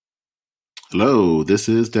Hello, this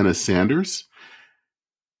is Dennis Sanders,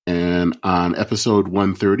 and on episode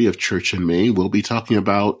 130 of Church in Maine, we'll be talking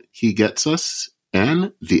about He Gets Us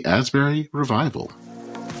and the Asbury Revival.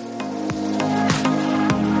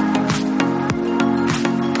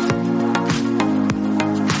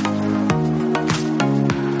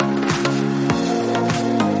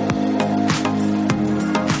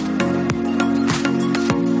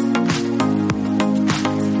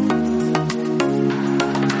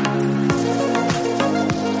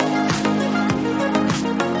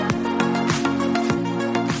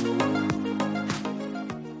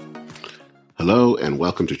 Hello, and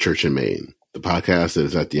welcome to Church in Maine, the podcast that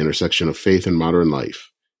is at the intersection of faith and modern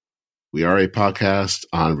life. We are a podcast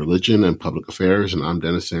on religion and public affairs, and I'm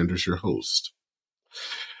Dennis Sanders, your host.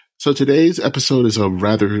 So today's episode is a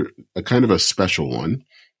kind of a special one.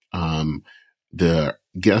 The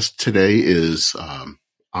guest today is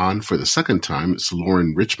on for the second time. It's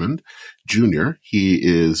Loren Richmond, Jr. He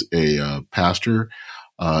is a pastor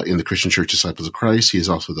in the Christian Church Disciples of Christ. He is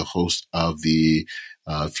also the host of the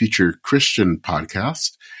Future Christian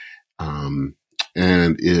podcast,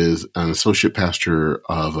 and is an associate pastor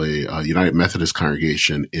of a United Methodist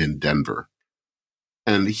congregation in Denver.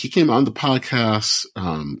 And he came on the podcast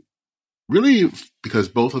really because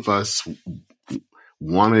both of us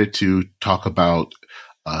wanted to talk about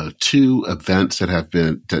two events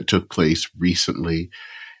that took place recently,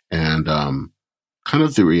 and kind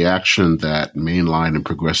of the reaction that mainline and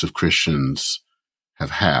progressive Christians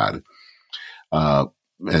have had.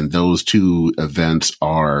 And those two events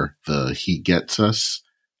are the He Gets Us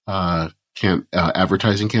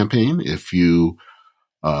advertising campaign. If you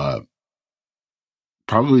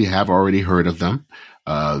probably have already heard of them,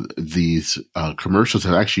 these commercials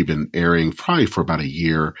have actually been airing probably for about a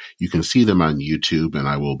year. You can see them on YouTube, and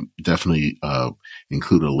I will definitely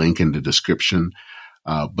include a link in the description.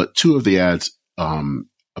 But two of the ads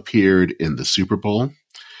appeared in the Super Bowl.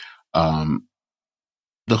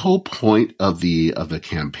 The whole point of the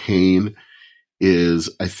campaign is,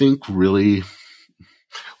 I think, really,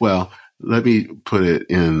 well, let me put it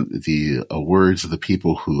in the words of the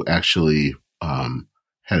people who actually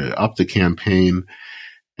headed up the campaign.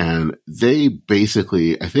 And they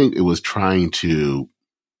basically, I think it was trying to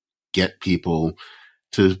get people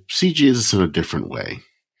to see Jesus in a different way.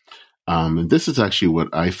 And this is actually what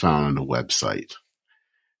I found on the website.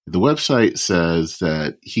 The website says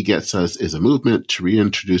that He Gets Us is a movement to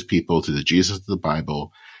reintroduce people to the Jesus of the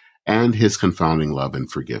Bible and his confounding love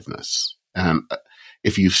and forgiveness. And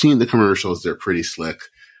if you've seen the commercials, they're pretty slick.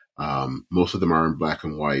 Most of them are in black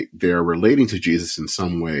and white. They're relating to Jesus in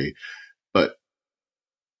some way, but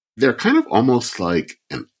they're kind of almost like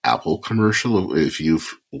an Apple commercial. If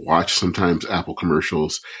you've watched sometimes Apple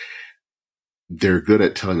commercials, they're good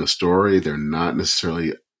at telling a story. They're not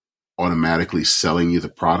necessarily automatically selling you the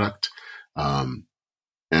product. And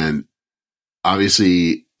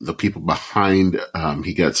obviously the people behind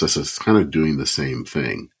He Gets Us is kind of doing the same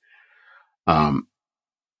thing. But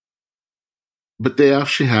they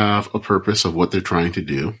actually have a purpose of what they're trying to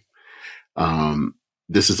do.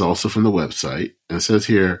 This is also from the website. And it says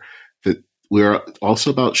here that we're also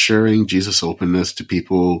about sharing Jesus' openness to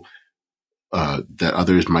people that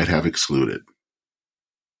others might have excluded.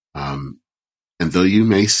 And though you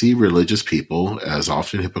may see religious people as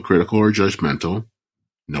often hypocritical or judgmental,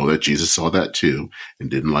 know that Jesus saw that too and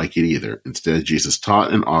didn't like it either. Instead, Jesus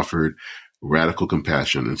taught and offered radical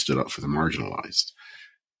compassion and stood up for the marginalized.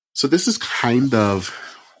 So this is kind of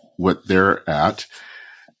what they're at.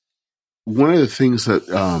 One of the things that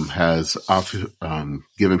has often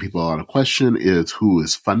given people a lot of question is who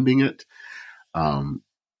is funding it.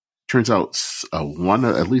 Turns out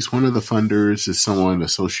at least one of the funders is someone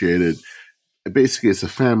associated. Basically, it's a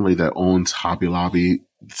family that owns Hobby Lobby.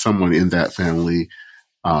 Someone in that family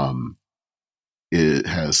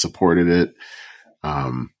has supported it.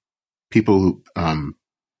 People who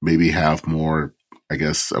maybe have more, I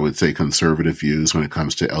guess I would say, conservative views when it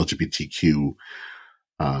comes to LGBTQ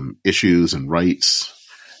issues and rights.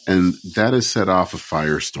 And that has set off a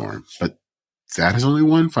firestorm. But that is only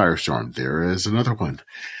one firestorm. There is another one.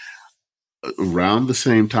 Around the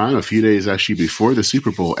same time, a few days actually before the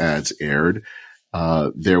Super Bowl ads aired,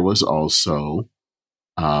 there was also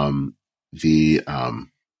the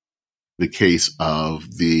case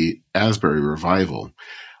of the Asbury Revival.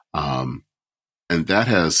 And that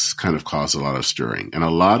has kind of caused a lot of stirring and a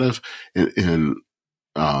lot of kind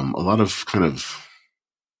of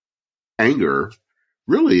anger,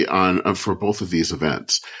 really, on for both of these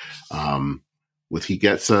events. With He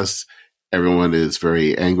Gets Us, everyone is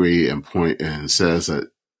very angry and says that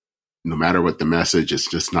no matter what the message, it's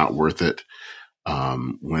just not worth it.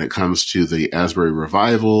 When it comes to the Asbury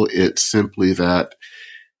revival, it's simply that,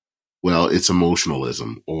 well, it's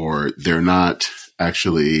emotionalism, or they're not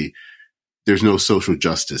actually, there's no social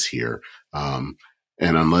justice here. And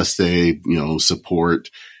unless they, support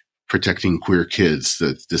protecting queer kids,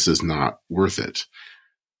 that this is not worth it.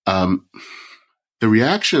 The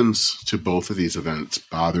reactions to both of these events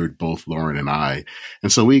bothered both Loren and I.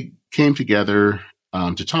 And so we came together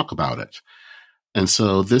to talk about it. And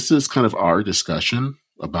so this is kind of our discussion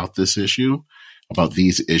about this issue, about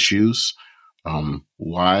these issues,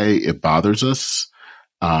 why it bothers us.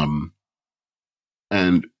 And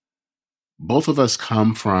both of us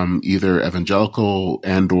come from either evangelical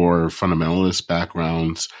and or fundamentalist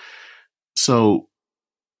backgrounds. So,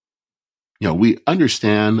 we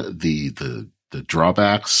understand the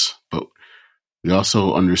drawbacks, but we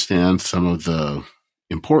also understand some of the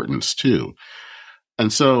importance too.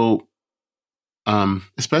 And so,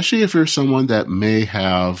 especially if you're someone that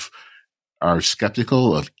are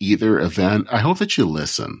skeptical of either event, I hope that you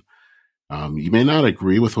listen. You may not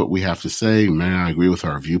agree with what we have to say, you may not agree with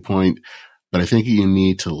our viewpoint, but I think you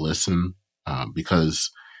need to listen because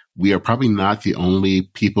we are probably not the only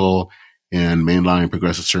people in mainline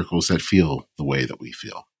progressive circles that feel the way that we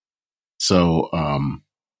feel. So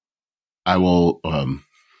I will,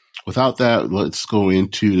 without that, let's go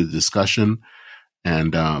into the discussion.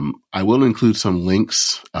 And I will include some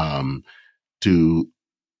links to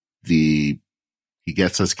the He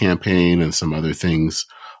Gets Us campaign and some other things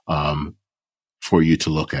for you to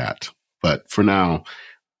look at. But for now,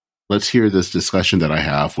 let's hear this discussion that I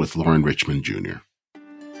have with Loren Richmond Jr.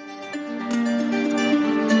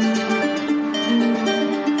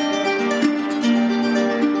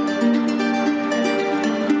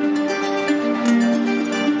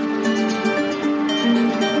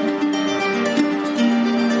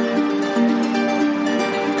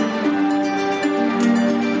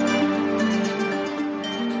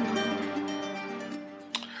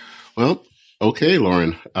 Well, okay,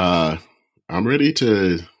 Loren, I'm ready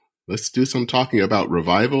let's do some talking about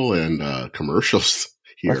revival and commercials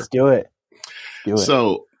here. Let's do it.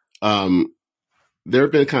 So, there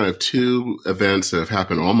have been kind of two events that have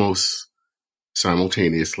happened almost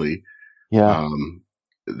simultaneously. Yeah.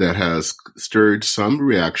 That has stirred some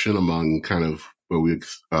reaction among kind of what we,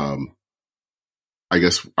 I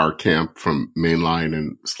guess, our camp from mainline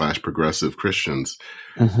and / progressive Christians.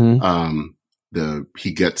 Mm-hmm. The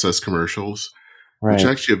He Gets Us commercials, right. which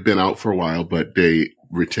actually have been out for a while, but they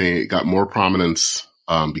got more prominence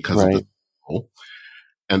because of the people.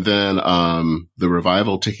 And then the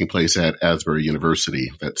revival taking place at Asbury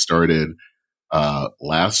University that started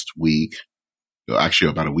last week,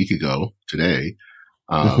 actually about a week ago today.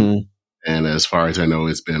 And as far as I know,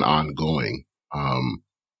 it's been ongoing.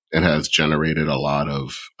 It has generated a lot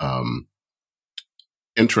of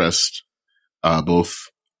interest, both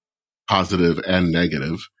positive and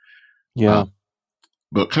negative. Yeah.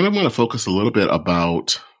 But kind of want to focus a little bit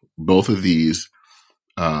about both of these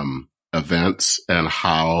events and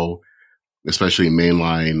how, especially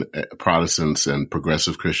mainline Protestants and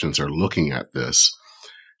progressive Christians, are looking at this.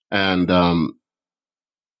 And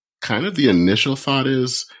kind of the initial thought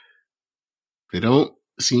is they don't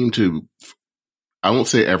seem to, I won't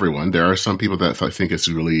say everyone, there are some people that think it's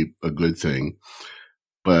really a good thing,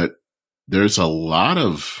 but there's a lot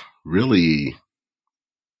of really,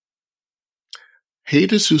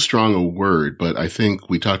 hate is too strong a word, but I think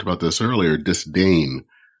we talked about this earlier, disdain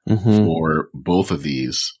for both of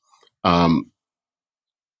these.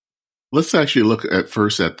 Let's actually look at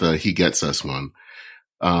first at the He Gets Us one.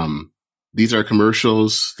 These are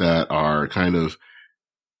commercials that are kind of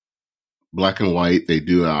black and white. They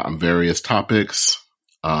do on various topics.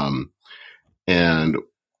 And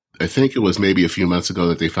I think it was maybe a few months ago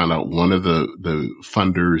that they found out one of the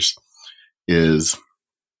funders is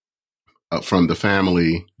from the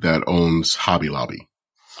family that owns Hobby Lobby.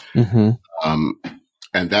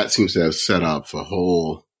 And that seems to have set up a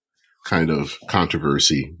whole kind of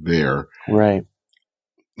controversy there. Right.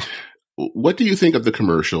 What do you think of the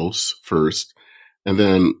commercials first? And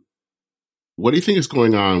then what do you think is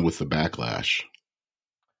going on with the backlash?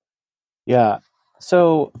 Yeah.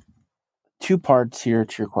 So 2 parts here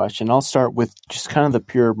to your question. I'll start with just kind of the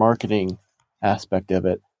pure marketing aspect of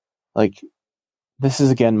it. Like, this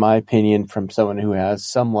is, again, my opinion from someone who has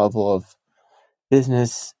some level of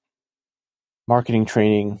business marketing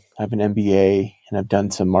training. I have an MBA and I've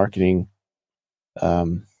done some marketing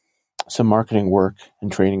work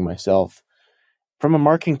and training myself. From a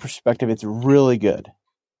marketing perspective, it's really good.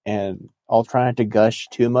 And I'll try not to gush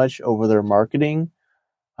too much over their marketing.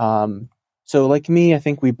 So like me, I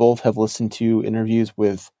think we both have listened to interviews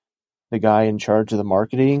with the guy in charge of the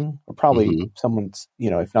marketing, or probably Mm-hmm. someone's,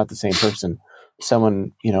 if not the same person,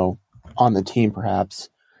 someone, on the team perhaps.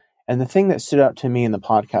 And the thing that stood out to me in the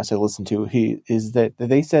podcast I listened to, is that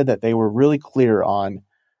they said that they were really clear on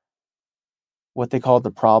what they called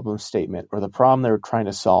the problem statement, or the problem they were trying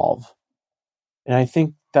to solve. And I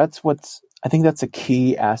think that's a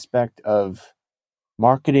key aspect of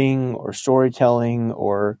marketing or storytelling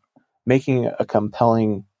or making a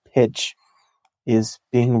compelling pitch, is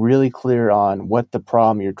being really clear on what the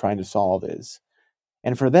problem you're trying to solve is.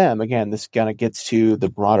 And for them, again, this kind of gets to the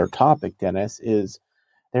broader topic, Dennis, is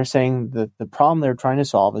they're saying that the problem they're trying to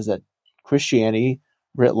solve is that Christianity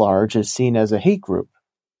writ large is seen as a hate group.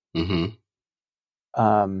 Mm-hmm.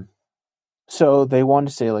 So they want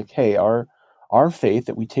to say, like, hey, our faith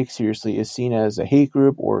that we take seriously is seen as a hate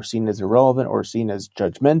group, or seen as irrelevant, or seen as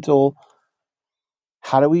judgmental.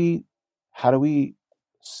 How do we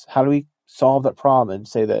solve that problem and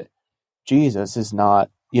say that Jesus is not,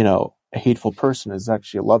 a hateful person, is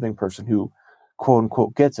actually a loving person who, quote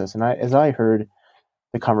unquote, gets us? And as I heard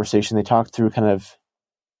the conversation, they talked through kind of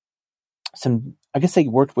some, I guess they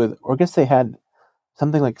worked with, or I guess they had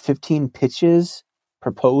something like 15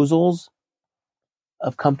 proposals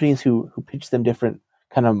of companies who pitched them different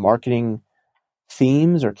kind of marketing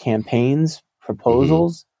themes or campaigns, Mm-hmm.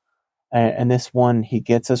 proposals. And this one he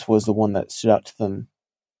gets us was the one that stood out to them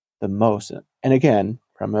the most. And again,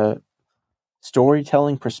 from a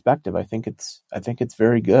storytelling perspective, I think it's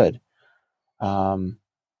very good. So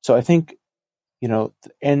I think,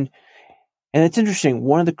 and it's interesting.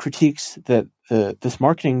 One of the critiques that this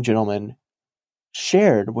marketing gentleman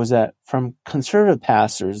shared was that from conservative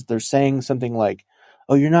pastors, they're saying something like,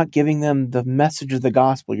 "Oh, you're not giving them the message of the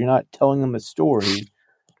gospel. You're not telling them a story.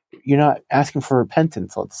 You're not asking for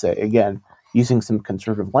repentance." Let's say, again, using some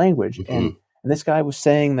conservative language, and Mm-hmm. this guy was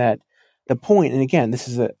saying that the point, and again, this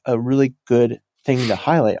is a really good thing to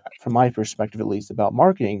highlight from my perspective, at least, about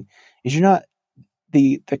marketing, is you're not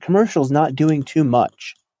the commercial is not doing too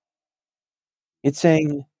much. It's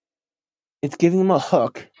saying, it's giving them a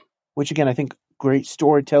hook, which again, I think great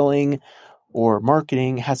storytelling or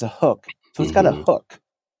marketing has a hook. So it's got a Mm-hmm. hook,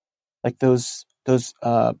 like those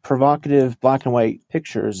provocative black and white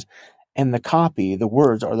pictures, and the copy, the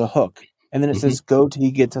words are the hook. And then it Mm-hmm. says, go to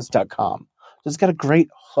hegetsus.com. So it's got a great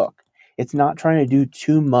hook. It's not trying to do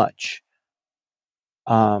too much.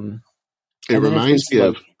 It And then it's reminds me basically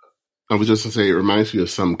of, like, I was just going to say, it reminds me of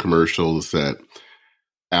some commercials that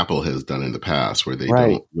Apple has done in the past where they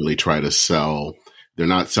right, don't really try to sell. They're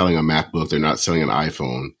not selling a MacBook. They're not selling an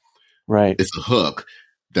iPhone. right, It's a hook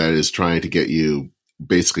that is trying to get you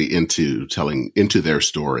basically into their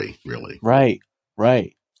story, really. right,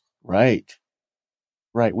 right, right,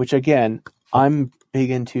 right. Which again, I'm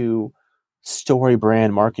big into story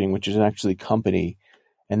brand marketing, which is actually a company.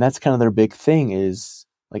 And that's kind of their big thing, is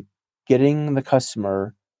like getting the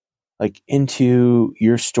customer like into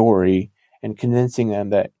your story and convincing them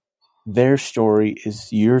that their story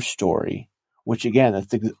is your story, which again,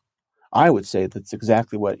 I would say that's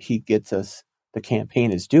exactly what He Gets Us, the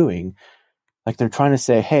campaign, is doing. Like they're trying to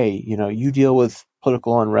say, hey, you deal with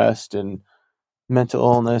political unrest and mental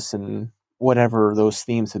illness and whatever those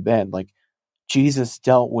themes have been. Like Jesus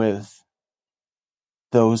dealt with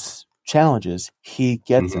those challenges. He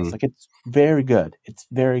gets us. Mm-hmm. Like it's very good. It's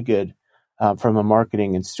very good from a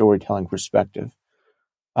marketing and storytelling perspective.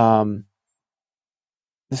 Um,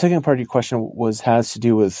 the second part of your question has to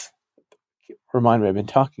do with, remind me, I've been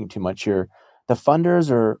talking too much here. The funders,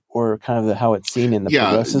 or kind of how it's seen in the Yeah,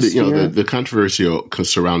 progressive sphere. the controversy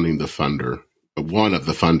surrounding the funder, one of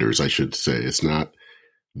the funders, I should say. It's not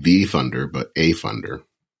the funder, but a funder.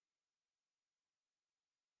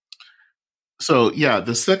 So, yeah,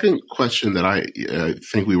 the second question that I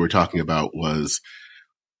think we were talking about was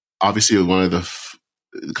obviously one of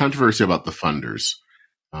the controversy about the funders.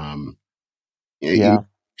 Um, Yeah.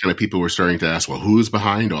 kind of people were starting to ask, well, who's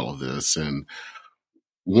behind all of this? And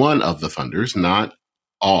one of the funders, not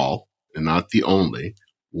all and not the only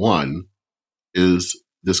one, is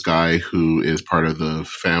this guy who is part of the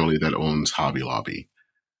family that owns Hobby Lobby.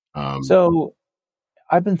 So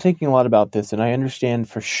I've been thinking a lot about this, and I understand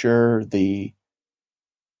for sure the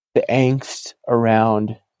angst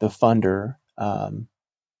around the funder.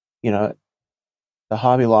 You know, the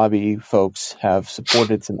Hobby Lobby folks have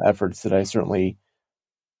supported some efforts that I certainly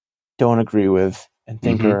don't agree with and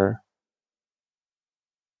think Mm-hmm. are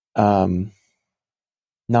um,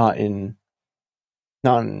 not in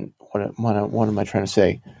what am I trying to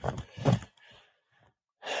say?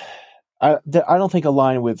 I don't think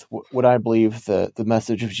align with what I believe the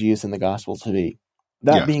message of Jesus and the gospel to be.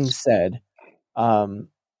 That Yes. being said, um,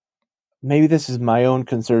 maybe this is my own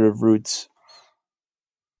conservative roots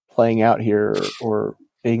playing out here or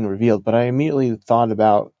being revealed, but I immediately thought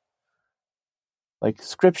about like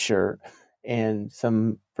scripture and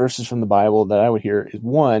some verses from the Bible that I would hear is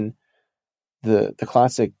one, the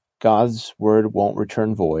classic God's word won't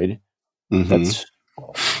return void. Mm-hmm. That's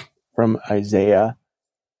from Isaiah.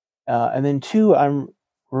 And then two, I'm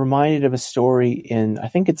reminded of a story in, I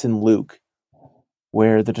think it's in Luke,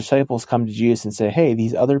 where the disciples come to Jesus and say, hey,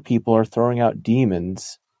 these other people are throwing out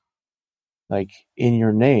demons, like in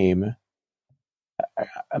your name.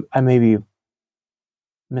 I may be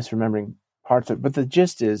misremembering parts of it, but the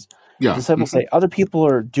gist is the Yeah. disciples say, other people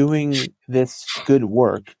are doing this good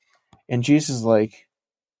work. And Jesus is like,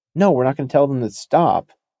 no, we're not going to tell them to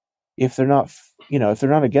stop. If they're not, if they're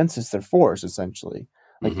not against us, they're for us, essentially.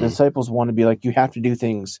 Like the Mm-hmm. disciples want to be like, you have to do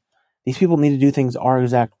things. These people need to do things our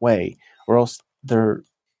exact way, or else they're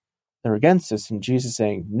against us. And Jesus is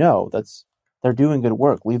saying, no, they're doing good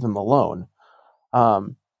work. Leave them alone.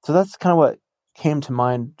 So that's kind of what came to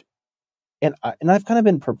mind, and I've kind of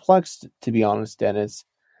been perplexed, to be honest, Dennis.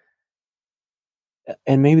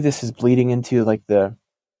 And maybe this is bleeding into like the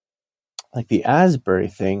Asbury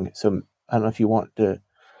thing. So I don't know if you want to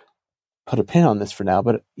put a pin on this for now,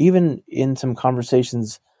 but even in some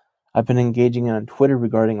conversations I've been engaging in on Twitter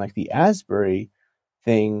regarding like the Asbury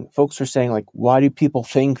thing, folks are saying like, why do people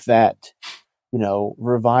think that,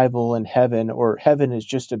 revival in heaven or heaven is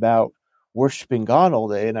just about worshiping God all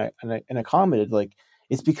day? And I commented like,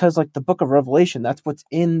 it's because like the book of Revelation, that's what's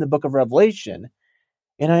in the book of Revelation.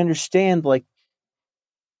 And I understand like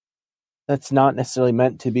that's not necessarily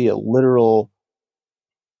meant to be a literal,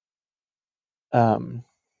 there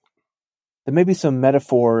may be some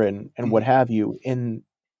metaphor and what have you in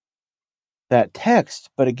that text.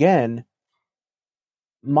 But again,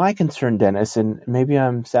 my concern, Dennis, and maybe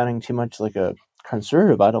I'm sounding too much like a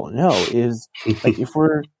conservative, I don't know, is like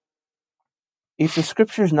if the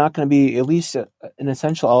scripture is not going to be at least an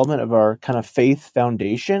essential element of our kind of faith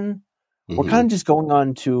foundation, we're Mm-hmm. kind of just going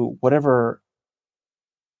on to whatever,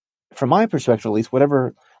 from my perspective at least,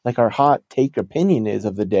 whatever like our hot take opinion is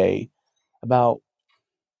of the day about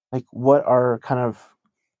like what our kind of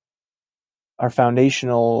our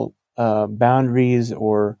foundational boundaries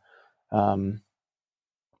or um,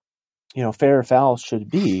 fair or foul should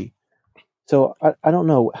be. So I don't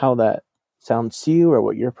know how that sounds to you or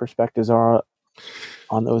what your perspectives are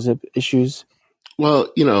on those issues.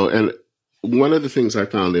 Well, and one of the things I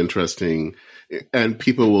found interesting, and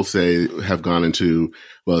people will say have gone into,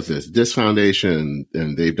 well, there's this foundation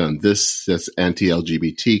and they've done this, that's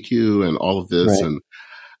anti-LGBTQ and all of this. Right. And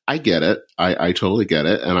I get it. I totally get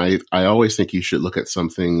it. And I always think you should look at some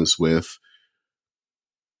things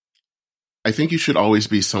I think you should always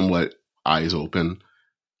be somewhat eyes open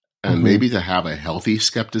and Mm-hmm. maybe to have a healthy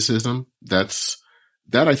skepticism. That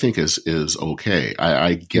I think is okay.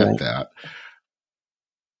 I get Right. that.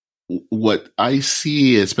 What I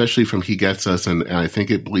see, especially from He Gets Us, and I think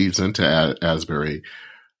it bleeds into Asbury,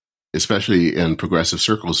 especially in progressive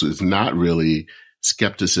circles, is not really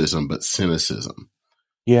skepticism, but cynicism.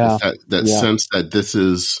 Yeah. It's that Yeah. sense that this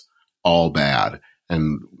is all bad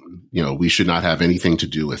and, we should not have anything to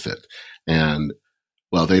do with it. And,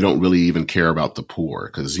 well, they don't really even care about the poor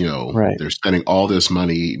because, Right. they're spending all this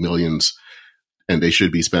money, millions, and they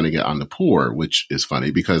should be spending it on the poor, which is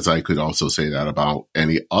funny because I could also say that about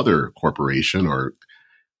any other corporation or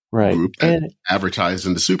Right. group that And advertised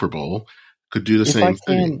in the Super Bowl could do the if I same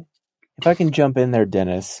thing. can, if I can jump in there,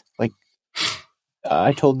 Dennis, like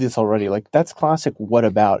I told you this already, like that's classic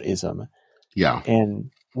whataboutism. Yeah.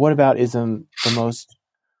 And whataboutism, the most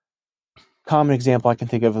common example I can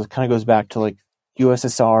think of kind of goes back to like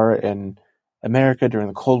USSR and America during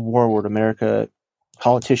the Cold War, where America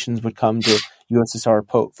politicians would come to USSR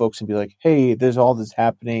folks and be like, "Hey, there's all this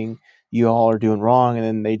happening. You all are doing wrong," and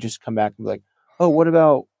then they just come back and be like, "Oh, what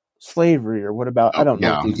about slavery? Or what about I Oh, don't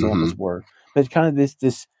know what yeah. the Mm-hmm. examples were." But kind of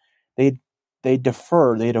this they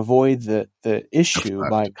defer, they'd avoid the issue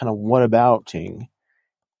by Deflect. kind of whatabouting.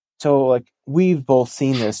 So like we've both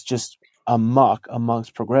seen this just amok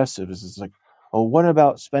amongst progressives. It's like, oh, what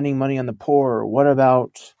about spending money on the poor? Or what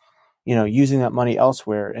about, using that money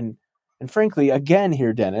elsewhere? And frankly, again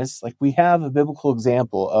here, Dennis, like we have a biblical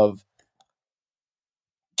example of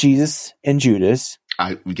Jesus and Judas.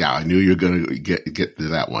 I knew you were going to get to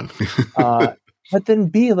that one. But then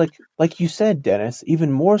B, like you said, Dennis,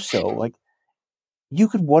 even more so, like you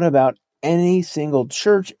could what about any single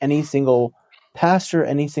church, any single pastor,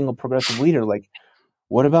 any single progressive leader? Like,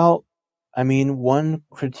 what about, one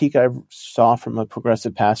critique I saw from a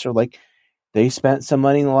progressive pastor, like they spent some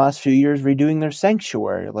money in the last few years redoing their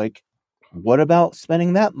sanctuary. Like, what about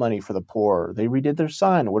spending that money for the poor? They redid their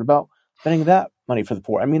sign. What about spending that money for the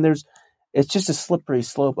poor? I mean, it's just a slippery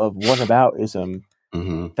slope of whataboutism.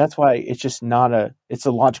 Mm-hmm. That's why it's just it's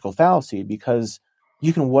a logical fallacy, because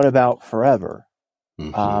you can what about forever,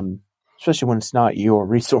 Mm-hmm. especially when it's not your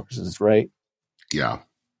resources, right? Yeah.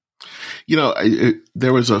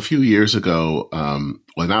 There was a few years ago,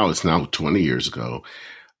 well, now it's now 20 years ago,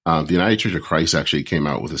 the United Church of Christ actually came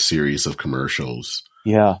out with a series of commercials.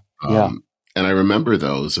 Yeah. Yeah. And I remember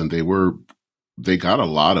those, and they got a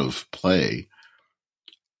lot of play.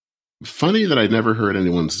 Funny that I never heard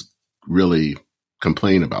anyone's really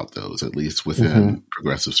complain about those, at least within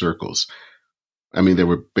progressive circles. I mean, they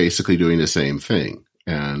were basically doing the same thing.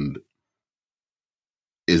 And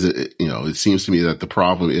it seems to me that the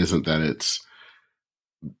problem isn't that it's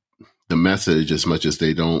the message as much as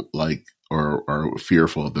they don't like or are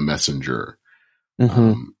fearful of the messenger.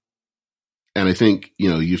 And I think,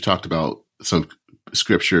 you've talked about some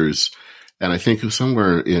scriptures, and I think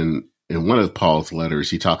somewhere in one of Paul's letters,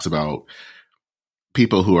 he talks about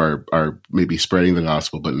people who are maybe spreading the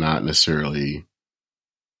gospel, but not necessarily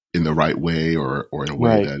in the right way or in a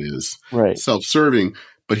way that is self-serving.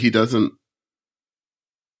 But he doesn't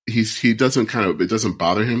it doesn't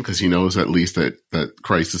bother him, because he knows at least that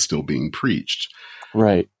Christ is still being preached.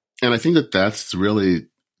 Right. And I think that that's really,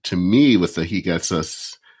 to me, with the He Gets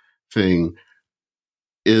Us thing,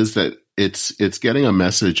 is that it's getting a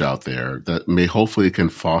message out there that may hopefully can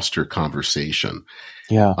foster conversation.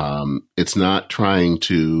 Yeah. It's not trying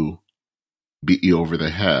to beat you over the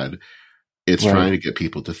head. It's trying to get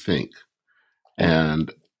people to think.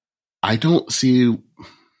 And I don't see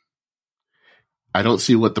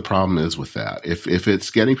what the problem is with that. If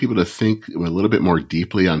it's getting people to think a little bit more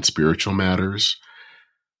deeply on spiritual matters,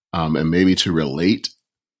 and maybe to relate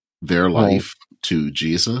their life to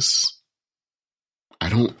Jesus, I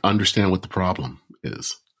don't understand what the problem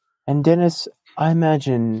is. And Dennis, I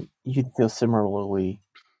imagine you'd feel similarly,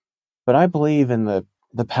 but I believe in the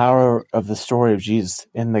power of the story of Jesus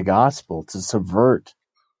in the gospel to subvert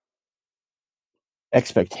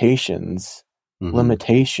expectations,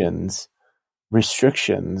 limitations,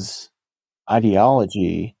 restrictions,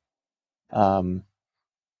 ideology.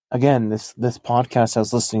 Again, this podcast I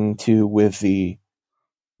was listening to with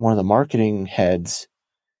one of the marketing heads,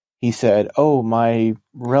 he said, "Oh, my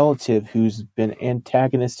relative who's been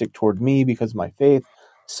antagonistic toward me because of my faith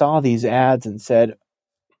saw these ads and said,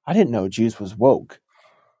 I didn't know Jesus was woke."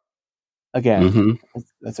 Again,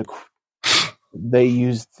 they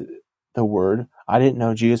used the word, I didn't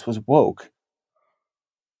know Jesus was woke.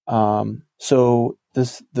 So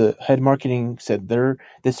the head marketing said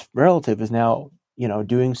this relative is now,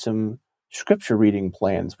 doing some scripture reading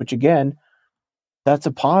plans, which again, that's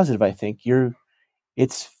a positive. I think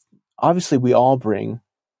it's obviously we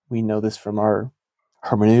know this from our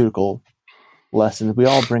hermeneutical lessons. We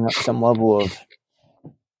all bring up some level of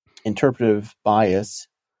interpretive bias,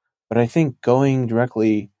 but I think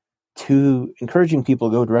encouraging people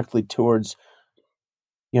to go directly towards,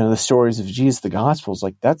 the stories of Jesus, the Gospels,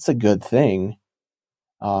 like that's a good thing.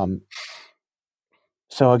 So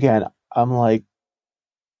again, I'm like,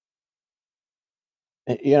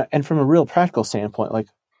 and from a real practical standpoint, like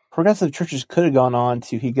progressive churches could have gone on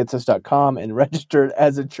to hegetsus.com and registered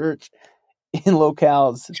as a church in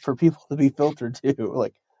locales for people to be filtered to.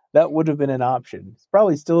 Like that would have been an option. It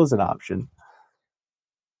probably still is an option.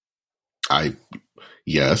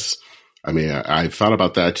 Yes. I mean, I thought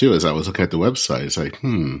about that too as I was looking at the website. It's like,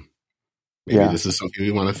 maybe this is something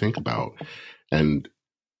we want to think about. And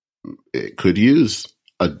it could use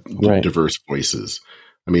diverse voices.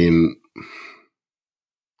 I mean,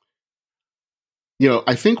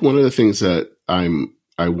 I think one of the things that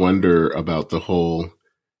I wonder about the whole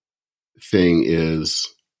thing is,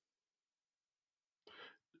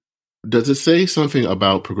 does it say something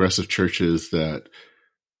about progressive churches that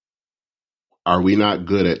are we not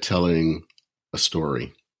good at telling a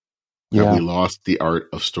story? Yeah. Have we lost the art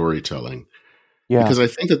of storytelling? Yeah. Because I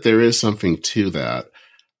think that there is something to that.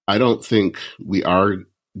 I don't think we are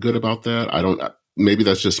good about that. Maybe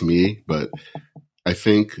that's just me, but I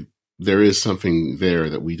think there is something there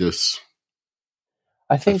that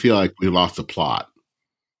I feel like we lost the plot.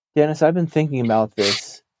 Dennis, I've been thinking about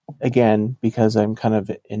this again because I'm kind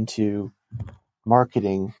of into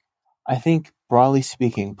marketing. I think, broadly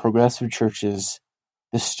speaking, progressive churches,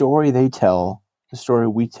 the story they tell, the story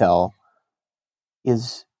we tell,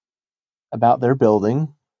 is about their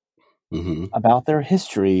building, about their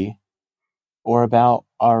history, or about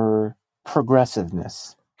our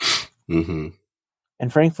progressiveness. And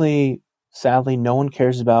frankly, sadly, no one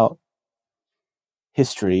cares about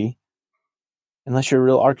history. Unless you're a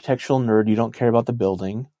real architectural nerd, you don't care about the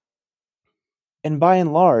building. And by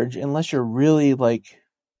and large, unless you're really like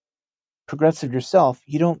progressive yourself,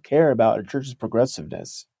 you don't care about a church's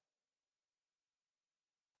progressiveness.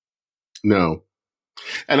 No.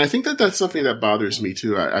 And I think that that's something that bothers me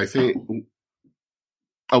too. I think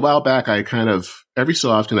a while back, every so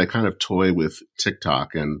often, I kind of toy with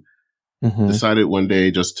TikTok and decided one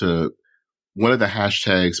day one of the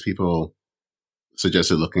hashtags people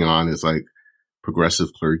suggested looking on is like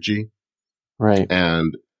progressive clergy. Right.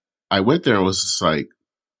 And I went there and was just like,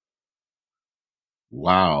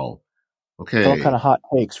 wow. Okay. It's all kind of hot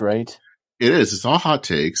takes, right? It is. It's all hot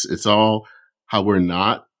takes. It's all how we're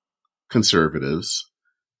not conservatives.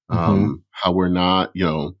 How we're not,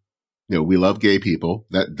 we love gay people.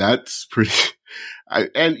 That's pretty,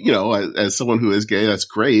 as someone who is gay, that's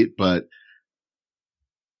great. But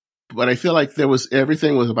I feel like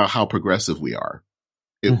everything was about how progressive we are.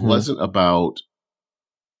 It wasn't about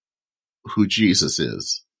who Jesus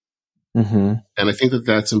is. And I think that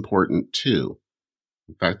that's important too.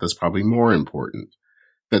 In fact, that's probably more important.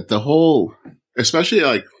 That the whole, especially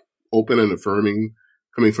like open and affirming,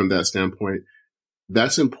 coming from that standpoint,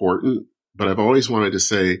 that's important. But I've always wanted to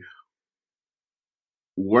say,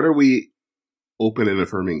 what are we open and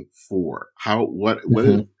affirming for? What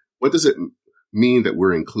does it mean that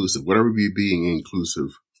we're inclusive? What are we being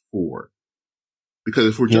inclusive for? Because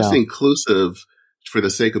if we're just inclusive for the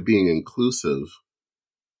sake of being inclusive,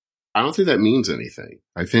 I don't think that means anything.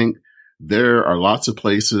 I think there are lots of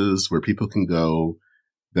places where people can go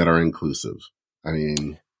that are inclusive.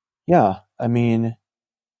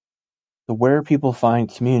 Where people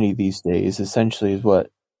find community these days essentially is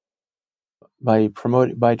what by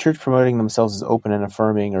church promoting themselves as open and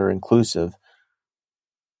affirming or inclusive,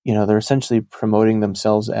 they're essentially promoting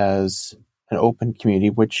themselves as an open community,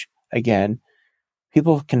 which again,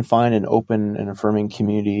 people can find an open and affirming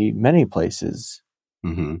community many places.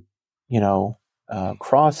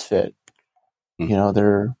 CrossFit,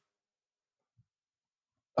 they're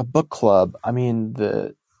a book club.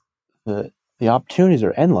 The opportunities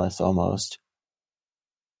are endless almost.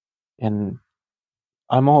 And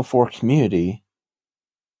I'm all for community.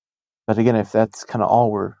 But again, if that's kind of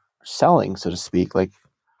all we're selling, so to speak, like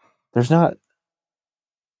there's not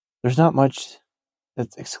much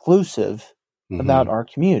that's exclusive about our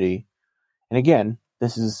community. And again,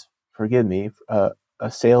 this is, forgive me, a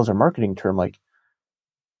sales or marketing term. Like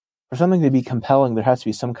for something to be compelling, there has to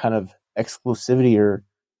be some kind of exclusivity or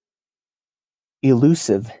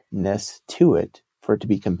elusiveness to it for it to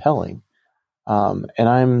be compelling.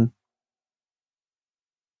 And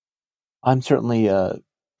I'm certainly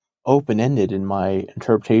open-ended in my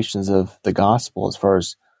interpretations of the gospel as far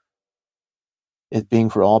as it being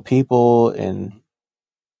for all people and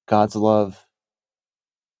God's love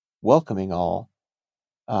welcoming all.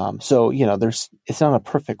 So it's not a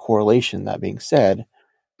perfect correlation, that being said,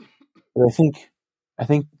 but I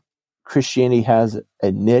think Christianity has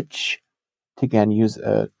a niche, to again use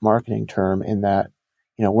a marketing term, in that,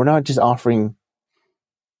 we're not just offering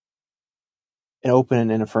an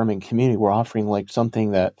open and affirming community. We're offering like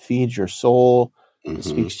something that feeds your soul,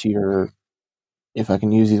 speaks to your, if I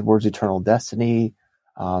can use these words, eternal destiny,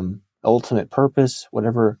 ultimate purpose,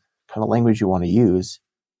 whatever kind of language you want to use.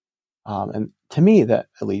 And to me, that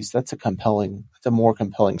at least it's a more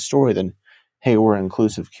compelling story than, hey, we're an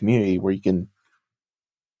inclusive community where you can,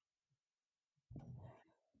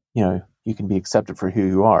 you can be accepted for who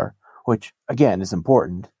you are, which again is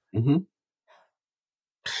important.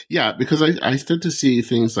 Yeah, because I tend to see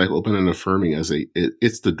things like open and affirming as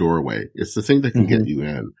it's the doorway. It's the thing that can get you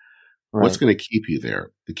in. Right. What's going to keep you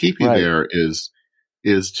there? To keep you there is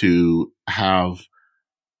to have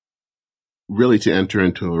really to enter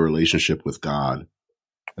into a relationship with God,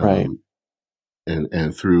 and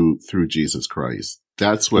through Jesus Christ.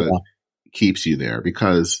 That's what keeps you there,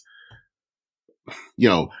 because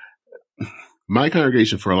my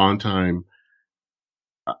congregation for a long time,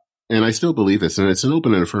 and I still believe this, and it's an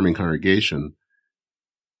open and affirming congregation,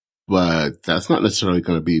 but that's not necessarily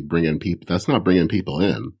going to be bringing people. That's not bringing people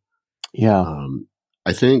in. Yeah.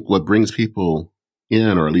 I think what brings people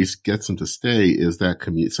in, or at least gets them to stay, is that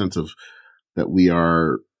sense of that we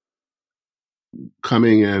are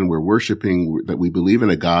coming in, we're worshiping, that we believe in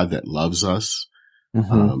a God that loves us,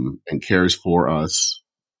 and cares for us,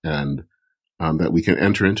 and that we can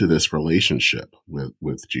enter into this relationship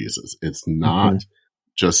with Jesus. It's not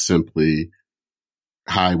just simply,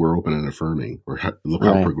 hi, we're open and affirming, or look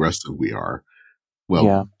how progressive we are.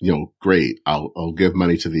 Well, great. I'll give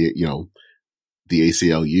money to the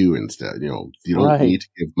ACLU instead. You don't need to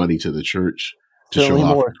give money to the church to Certainly show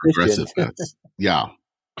off more progressiveness. Yeah.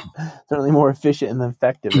 certainly more efficient and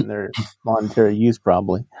effective in their monetary use,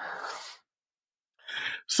 probably.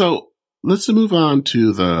 So let's move on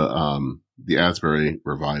to the Asbury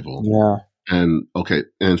revival. Yeah. And okay,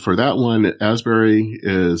 and for that one, Asbury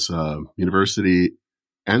is university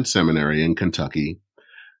and seminary in Kentucky.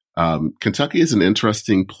 Kentucky is an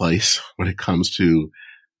interesting place when it comes to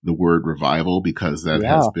the word revival, because that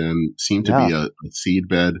Yeah. has been seemed to Yeah. be a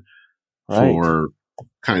seedbed Right. for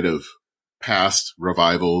kind of past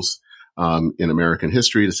revivals in American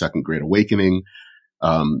history, the Second Great Awakening.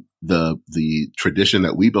 The tradition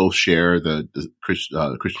that we both share, the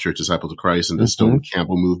Christian Church Disciples of Christ and the Mm-hmm. Stone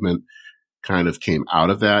Campbell movement, kind of came out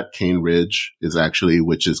of that. Cane Ridge is actually,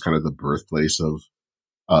 which is kind of the birthplace of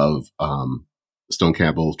Stone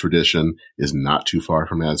Campbell tradition, is not too far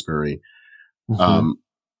from Asbury. Mm-hmm.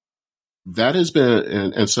 That has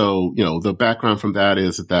been, and so, you know, the background from that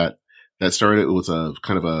is that started, it was a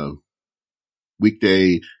kind of a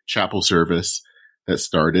weekday chapel service that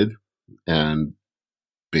started and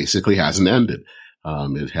basically hasn't ended.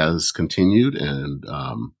 It has continued, and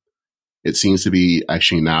it seems to be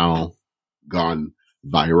actually now gone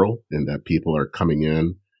viral in that people are coming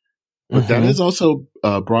in. But that Mm-hmm. has also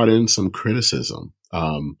brought in some criticism.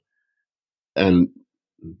 And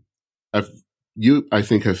I've, I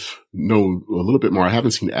think, have known a little bit more. I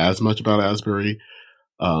haven't seen as much about Asbury,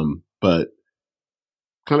 but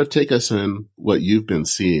kind of take us in what you've been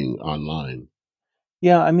seeing online.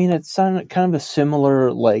 Yeah, I mean, it's kind of a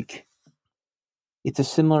similar, like, it's a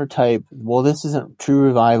similar type. Well, this isn't true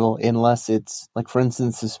revival unless it's, like, for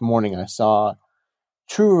instance, this morning I saw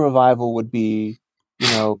true revival would be,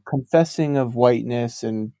 confessing of whiteness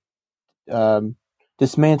and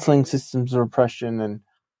dismantling systems of oppression and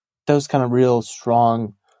those kind of real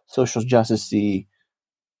strong social justice-y,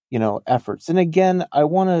 efforts. And again, I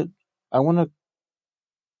want to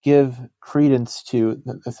give credence to,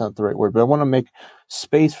 that's not the right word, but I want to make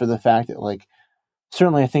space for the fact that, like,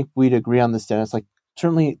 certainly I think we'd agree on this, Dennis, like,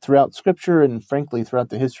 certainly throughout scripture and frankly throughout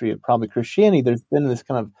the history of probably Christianity, there's been this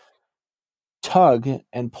kind of tug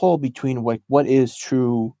and pull between, like, what is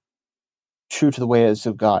true to the ways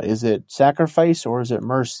of God. Is it sacrifice or is it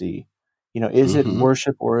mercy? Is it Mm-hmm.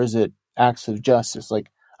 worship or is it acts of justice?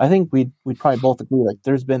 Like, I think we'd probably both agree, like,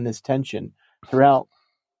 there's been this tension throughout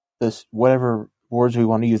this, whatever words we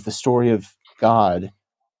want to use, the story of God,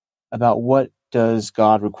 about what does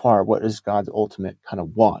God require? What is God's ultimate kind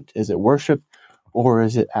of want? Is it worship or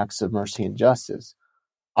is it acts of mercy and justice?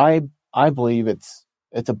 I believe it's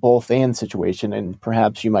a both and situation, and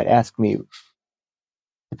perhaps you might ask me,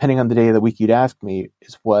 depending on the day of the week you'd ask me,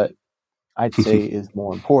 is what I'd say is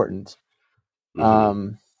more important.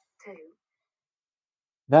 Mm-hmm.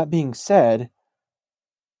 That being said,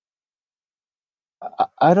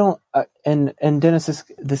 I don't, and Dennis,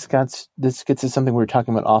 this gets to something we were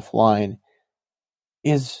talking about offline.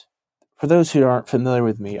 Is, for those who aren't familiar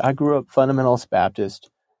with me, I grew up fundamentalist Baptist,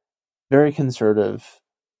 very conservative,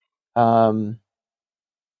 to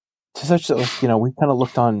such that, like, we kind of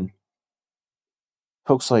looked on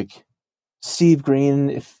folks like Steve Green,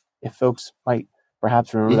 if folks might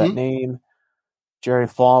perhaps remember that Mm-hmm. name. Jerry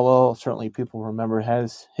Falwell, certainly people remember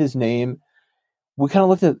has his name. We kind of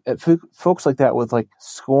looked at folks like that with, like,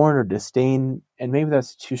 scorn or disdain, and maybe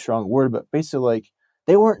that's too strong a word, but basically, like,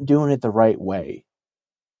 they weren't doing it the right way.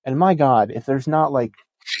 And my God, if there's not, like,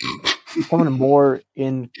 someone more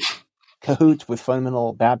in cahoots with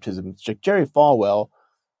fundamental baptism, it's like Jerry Falwell,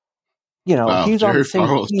 Wow, he's on the Jerry same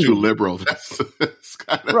Falwell's too team. liberal. That's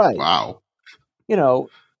kind of Right. wow.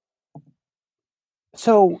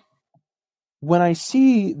 So when I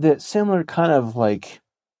see that similar kind of, like,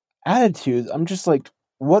 attitudes, I'm just like,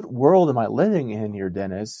 what world am I living in here,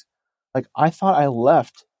 Dennis? Like, I thought I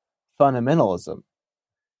left fundamentalism.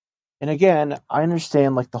 And again, I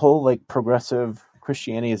understand, like, the whole, like, progressive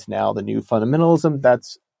Christianity is now the new fundamentalism.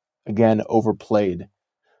 That's, again, overplayed.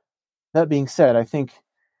 That being said, I think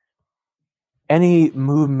any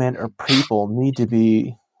movement or people need to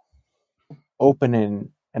be open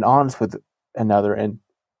and honest with another and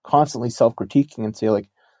constantly self-critiquing and say, like,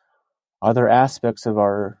 are there aspects of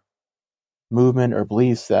our movement or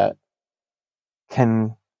beliefs that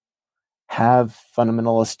can have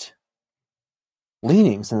fundamentalist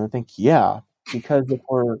leanings? And I think, yeah, because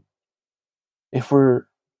if we're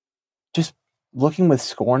just looking with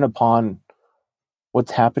scorn upon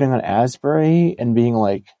what's happening on Asbury and being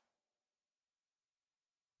like,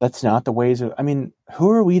 that's not the ways of, I mean, who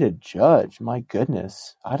are we to judge? My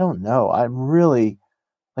goodness. I don't know. I'm really,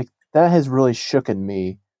 like, that has really shooken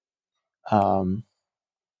me. Um,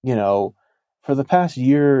 for the past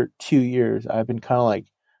year, 2 years, I've been kind of like,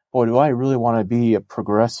 boy, do I really want to be a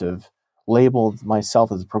progressive labeled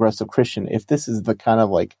myself as a progressive Christian, if this is the kind of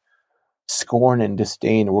like scorn and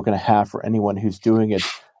disdain we're going to have for anyone who's doing it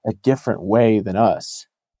a different way than us,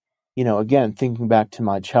 again, thinking back to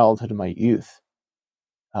my childhood and my youth,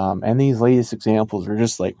 and these latest examples are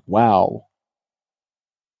just like, wow,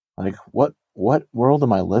 like what world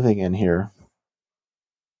am I living in here?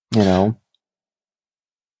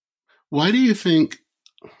 Why do you think?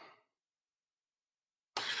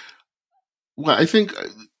 Well,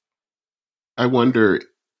 I wonder,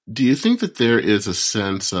 do you think that there is a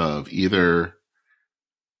sense of either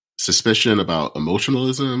suspicion about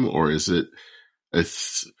emotionalism, or is it,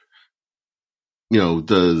 does,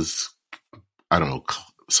 I don't know,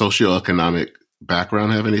 socioeconomic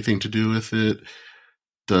background have anything to do with it?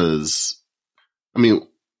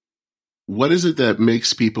 What is it that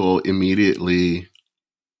makes people immediately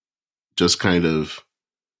just kind of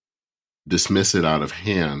dismiss it out of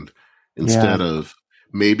hand instead of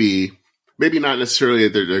maybe not necessarily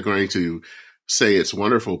that they're going to say it's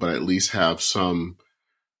wonderful, but at least have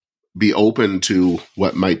be open to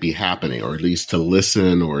what might be happening, or at least to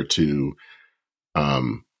listen or to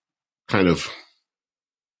kind of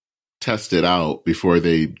test it out before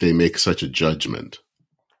they make such a judgment?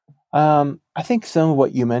 I think some of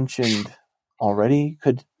what you mentioned already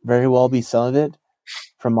could very well be some of it.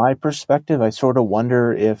 From my perspective, I sort of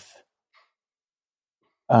wonder if,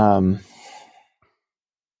 what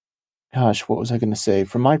was I going to say?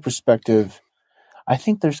 From my perspective, I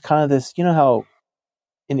think there's kind of this, how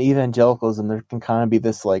in evangelicalism there can kind of be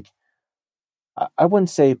this, like, I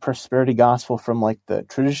wouldn't say prosperity gospel from like the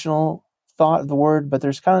traditional thought of the word, but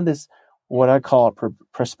there's kind of this, what I call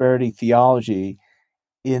prosperity theology,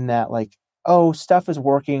 in that, like, oh, stuff is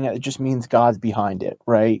working, it just means God's behind it,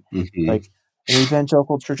 right? Mm-hmm. Like, an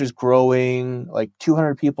evangelical church is growing, like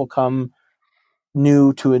 200 people come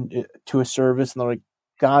new to a service, and they're like,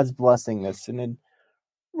 God's blessing this. And then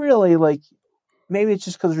really, like, maybe it's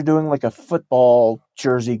just because they're doing like a football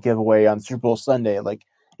jersey giveaway on Super Bowl Sunday. Like,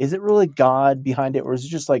 is it really God behind it, or is it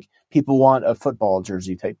just like people want a football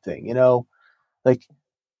jersey type thing? Like,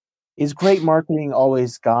 is great marketing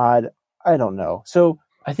always God? I don't know. So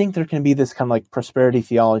I think there can be this kind of like prosperity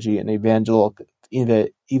theology and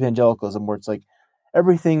evangelicalism, where it's like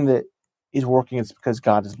everything that is working is because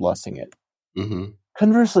God is blessing it. Mm-hmm.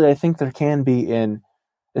 Conversely, I think there can be, in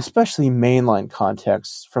especially mainline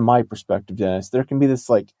contexts, from my perspective, Dennis, there can be this,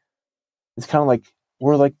 like, it's kind of like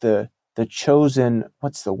we're like the chosen,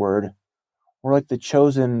 what's the word? We're like the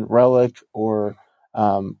chosen relic, or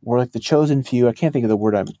we're like the chosen few. I can't think of the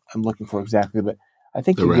word I'm looking for exactly, but I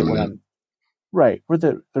think you get what I'm. Right, we're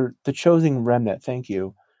the chosen remnant. Thank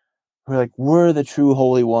you. We're the true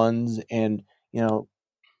holy ones, and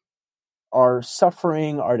our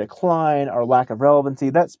suffering, our decline, our lack of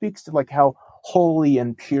relevancy, that speaks to like how holy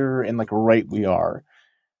and pure and like right we are.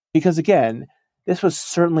 Because again, this was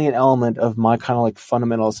certainly an element of my kind of like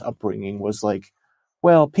fundamentalist upbringing, was like,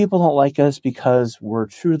 well, people don't like us because we're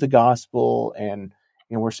true to the gospel, and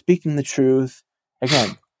we're speaking the truth.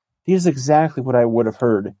 Again, this is exactly what I would have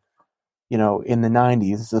heard, in the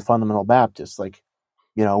 90s as a fundamental Baptist. Like,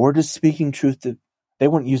 we're just speaking truth to, they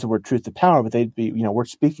wouldn't use the word truth to power, but they'd be, we're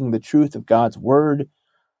speaking the truth of God's word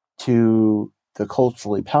to the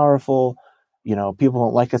culturally powerful. People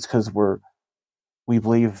don't like us because we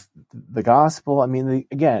believe the gospel. I mean,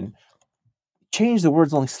 again, change the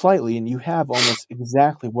words only slightly, and you have almost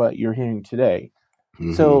exactly what you're hearing today.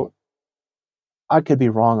 Mm-hmm. So I could be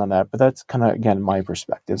wrong on that, but that's kind of, again, my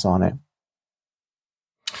perspectives on it.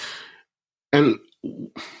 And,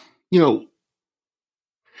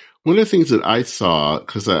 one of the things that I saw,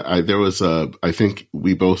 because there was I think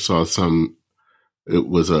we both saw it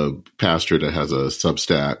was a pastor that has a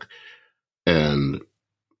Substack, and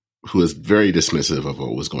who was very dismissive of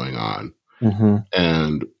what was going on. Mm-hmm.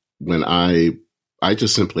 And when I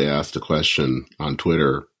just simply asked a question on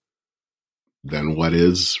Twitter, then what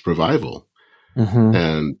is revival? Mm-hmm.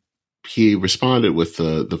 And he responded with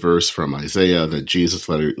the verse from Isaiah that Jesus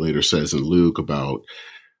later says in Luke about,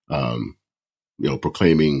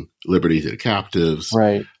 proclaiming liberty to the captives,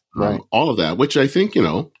 right. Right. All of that, which I think,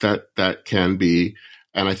 that can be,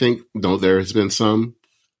 and I think, there has been some,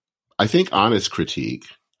 I think, honest critique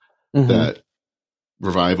mm-hmm. that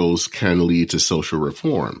revivals can lead to social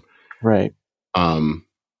reform. Right.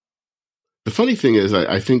 The funny thing is,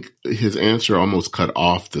 I think his answer almost cut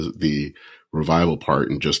off the revival part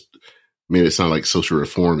and just made it sound like social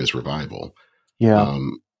reform is revival. Yeah.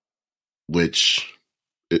 Which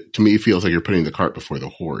to me feels like you're putting the cart before the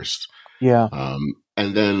horse. Yeah.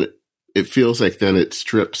 And then it feels like then it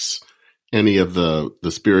strips any of the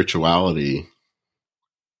spirituality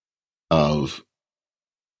of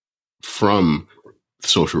from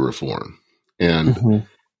social reform. And Mm-hmm.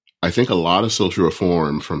 I think a lot of social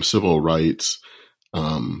reform from civil rights,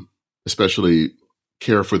 especially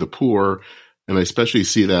care for the poor, and I especially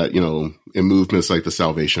see that, in movements like the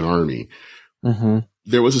Salvation Army, Mm-hmm.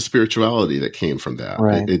 there was a spirituality that came from that.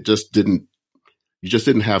 Right. It just didn't, you just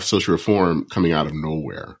didn't have social reform coming out of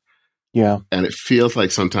nowhere. Yeah. And it feels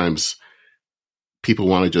like sometimes people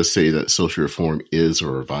want to just say that social reform is a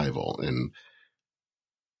revival, and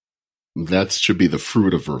that should be the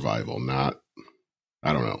fruit of revival, not,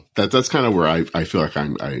 I don't know. That's kind of where I feel like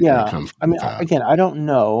I Yeah. come from I mean, with that. again, I don't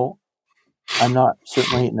know. I'm not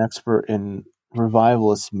certainly an expert in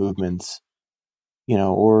revivalist movements,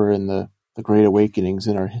 or in the Great Awakenings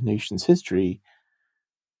in our nation's history.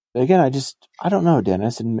 But again, I don't know,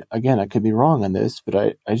 Dennis. And again, I could be wrong on this, but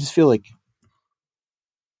I just feel like,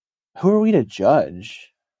 who are we to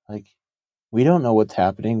judge? Like, we don't know what's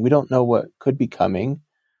happening. We don't know what could be coming.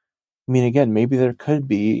 I mean, again, maybe there could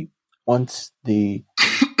be, once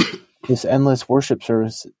this endless worship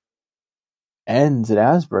service ends at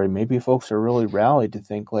Asbury, maybe folks are really rallied to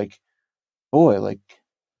think like, boy, like,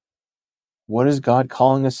 what is God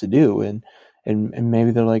calling us to do? And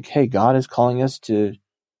maybe they're like, hey, God is calling us to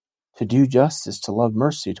do justice, to love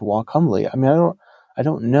mercy, to walk humbly. I mean, I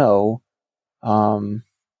don't know.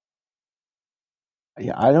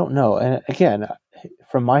 Yeah, I don't know. And again,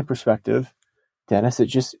 from my perspective, Dennis,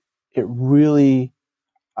 it really,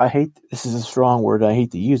 this is a strong word, I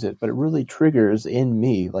hate to use it, but it really triggers in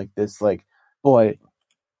me like this, like, boy,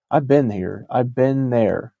 I've been here. I've been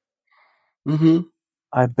there. Mm-hmm.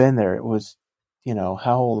 I've been there. It was,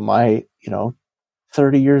 how old am I?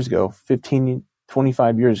 30 years ago, 15,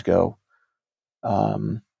 25 years ago,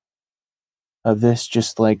 of this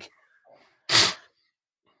just like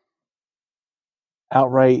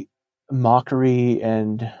outright mockery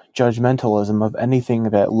and judgmentalism of anything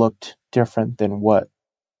that looked different than what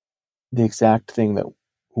the exact thing that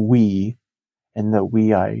we, and the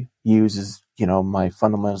we I use is, my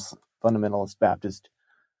fundamentalist Baptist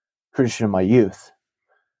tradition of my youth,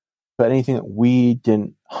 but anything that we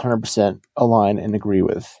didn't 100% align and agree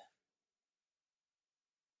with.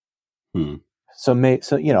 Hmm. So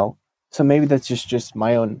maybe that's just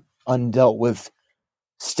my own undealt with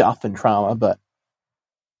stuff and trauma, but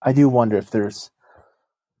I do wonder if there's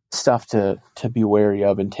stuff to be wary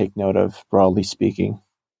of and take note of, broadly speaking.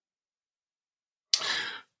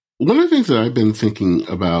 One of the things that I've been thinking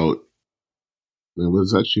about, it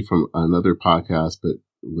was actually from another podcast, but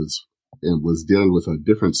it was dealing with a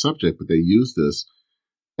different subject, but they used this,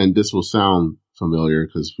 and this will sound familiar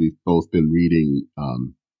because we've both been reading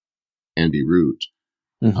Andy Root,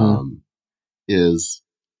 Mm-hmm. is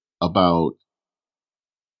about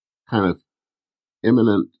kind of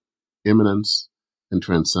imminence and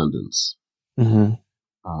transcendence. Mm-hmm.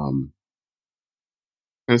 And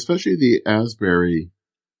especially the Asbury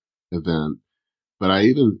event, but I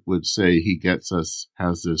even would say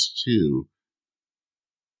has this too,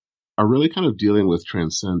 are really kind of dealing with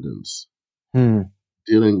transcendence, Hmm.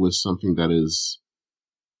 dealing with something that is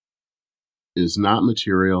not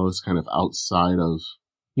material, is kind of outside of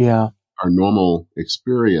Yeah. our normal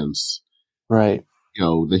experience. Right.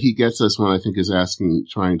 That he gets us when I think is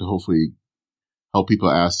trying to hopefully help people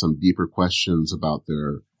ask some deeper questions about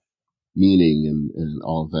their meaning and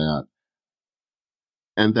all of that.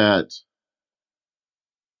 And that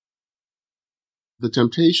the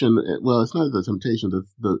temptation, well, it's not the temptation,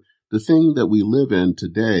 the thing that we live in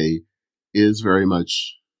today is very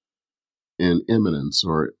much in imminence,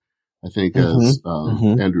 or I think Mm-hmm. as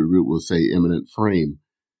Mm-hmm. Andrew Root will say, imminent frame.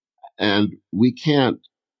 And we can't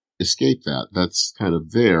escape that. That's kind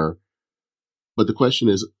of there. But the question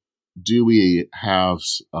is, do we have,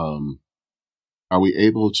 are we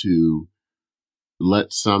able to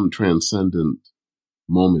let some transcendent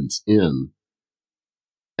moments in?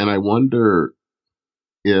 And I wonder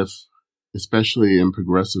if, especially in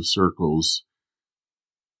progressive circles,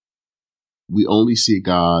 we only see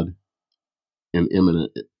God in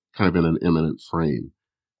kind of in an imminent frame,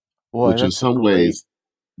 Boy, which in that's a some great. ways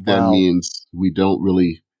then Wow. means we don't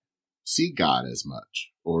really see God as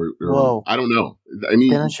much, or Whoa, I don't know. I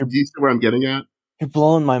mean, Dennis, do you see where I'm getting at? you're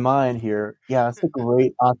blowing my mind here. Yeah, it's a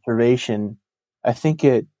great observation. I think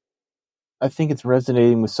it. I think it's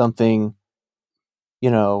resonating with something,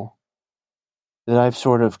 you know, that I've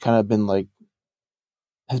sort of kind of been like,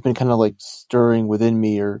 has been kind of like stirring within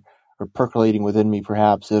me, or percolating within me,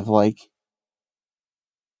 perhaps, of like,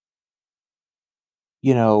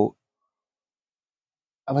 you know,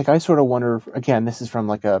 like I sort of wonder, again, this is from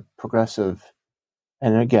like a progressive,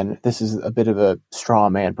 and again, this is a bit of a straw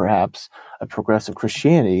man, perhaps, of progressive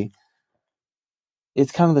Christianity.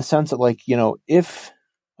 it's kind of the sense that, like, if,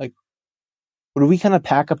 like, would we kind of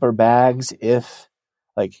pack up our bags if,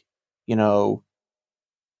 like,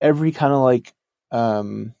 every kind of like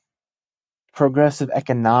progressive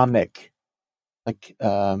economic, like,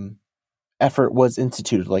 effort was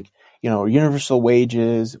instituted, like, universal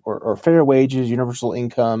wages, or fair wages, universal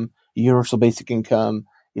income, universal basic income,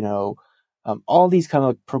 all these kind of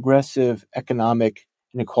like progressive economic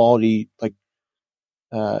inequality, like,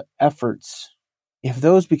 efforts, if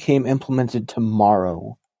those became implemented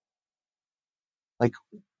tomorrow, like,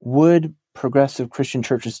 would progressive Christian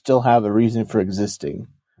churches still have a reason for existing?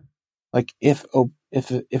 Like, if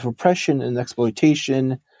oppression and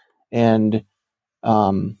exploitation, and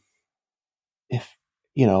if,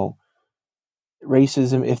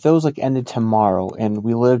 racism, if those like ended tomorrow and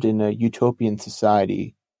we lived in a utopian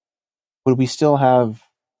society, would we still have,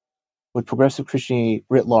 would progressive Christianity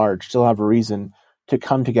writ large still have a reason to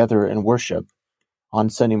come together and worship on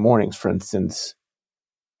Sunday mornings, for instance?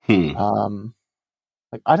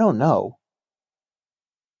 Like, I don't know.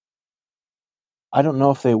 I don't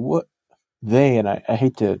know if they would. And I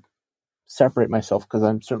hate to separate myself because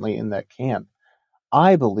I'm certainly in that camp.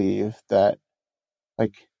 I believe that,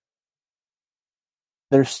 like,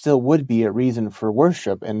 there still would be a reason for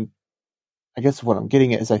worship. And I guess what I'm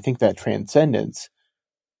getting at is, I think that transcendence,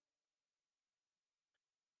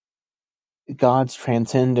 God's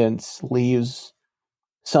transcendence, leaves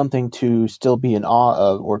something to still be in awe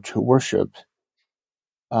of or to worship.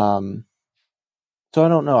 So I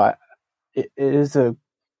don't know. It is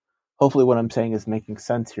hopefully what I'm saying is making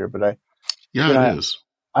sense here, but Yeah, it is.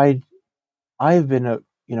 I've been,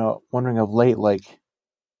 wondering of late, like,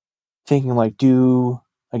 thinking, like,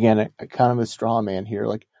 again, a kind of a straw man here,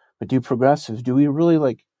 like, but do progressives, do we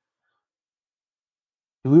really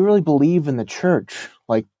believe in the church,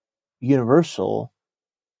 like, universal,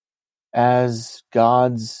 as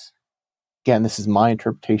God's, again, this is my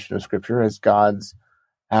interpretation of scripture, as God's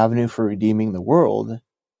avenue for redeeming the world?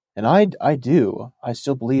 And I do. I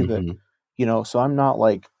still believe that, so I'm not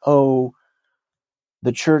like, oh,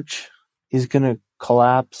 the church is going to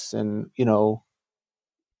collapse, and,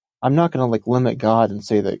 I'm not going to like limit God and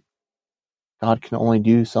say that God can only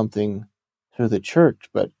do something through the church.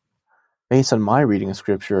 But based on my reading of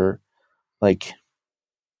scripture, like,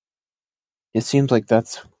 it seems like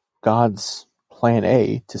that's God's plan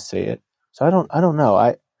A, to say it. So I don't know.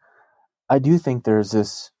 I do think there's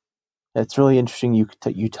this, it's really interesting.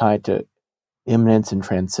 You tie it to immanence and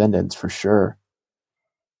transcendence, for sure.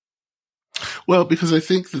 Well, because I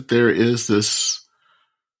think that there is this,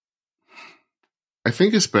 I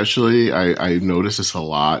think especially I noticed this a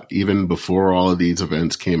lot, even before all of these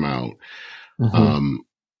events came out,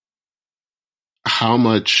 how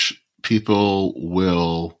much people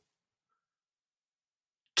will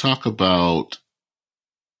talk about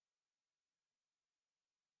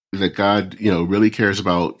that God, really cares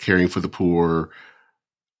about caring for the poor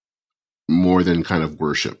more than kind of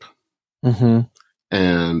worship.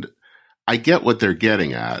 And I get what they're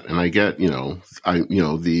getting at, and I get,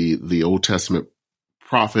 the Old Testament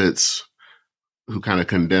prophets who kind of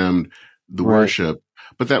condemned the worship,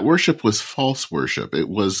 but that worship was false worship. It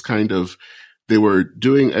was kind of, they were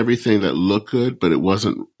doing everything that looked good, but it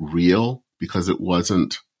wasn't real, because it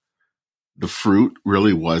wasn't, the fruit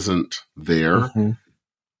really wasn't there.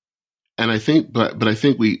 And I think, but I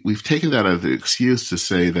think we've taken that as an excuse to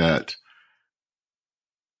say that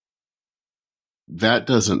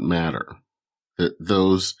doesn't matter. That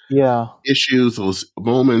those issues, those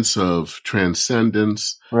moments of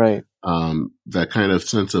transcendence, that kind of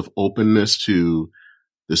sense of openness to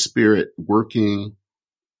the Spirit working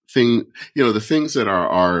thing, the things that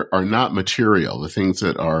are not material, the things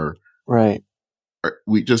that are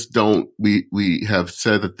we just don't, we have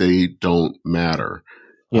said that they don't matter.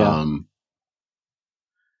 And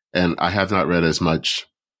I have not read as much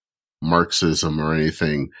Marxism or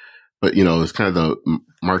anything, but it's kind of the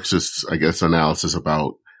Marxist, I guess, analysis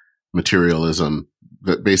about materialism,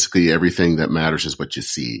 that basically everything that matters is what you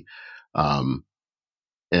see.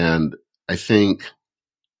 And I think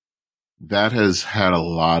that has had a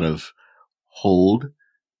lot of hold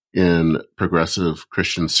in progressive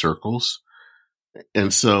Christian circles.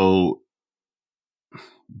 And so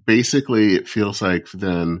basically it feels like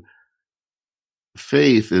then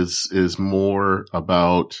faith is more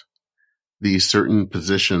about these certain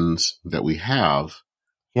positions that we have.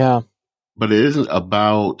 But it isn't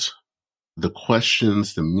about the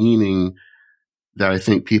questions, the meaning that I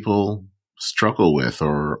think people struggle with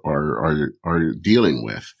or are dealing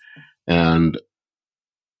with. And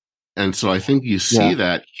so I think you see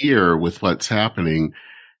that here with what's happening,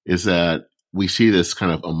 is that we see this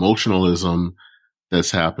kind of emotionalism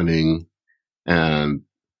that's happening, and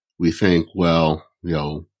we think, well,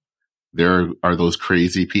 there are those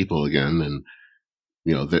crazy people again, and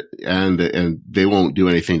and they won't do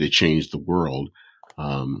anything to change the world.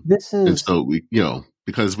 This And is so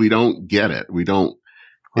because we don't get it, it's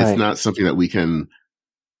right. not something that we can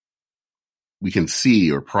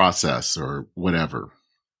see or process or whatever.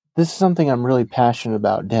 This is something I'm really passionate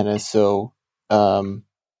about, Dennis. So,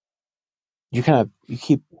 you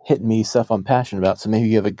keep hitting me stuff I'm passionate about. So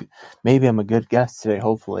maybe I'm a good guest today.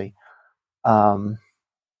 Hopefully, um,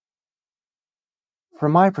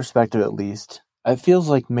 from my perspective at least, it feels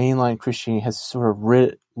like mainline Christianity has sort of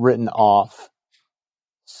written off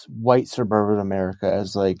white suburban America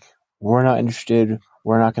as like, we're not interested,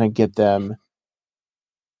 we're not going to get them.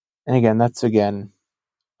 And again, that's a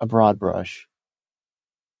broad brush.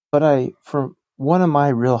 But for one of my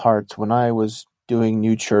real hearts when I was doing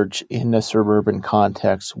new church in a suburban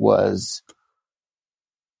context was,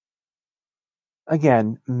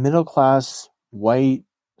 again, middle class white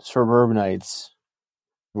suburbanites,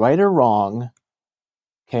 right or wrong.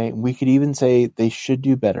 Okay, we could even say they should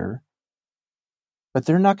do better, but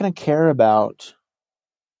they're not going to care about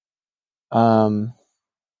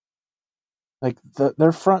like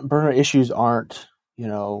their front burner issues aren't,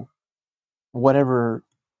 whatever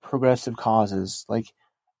progressive causes. Like,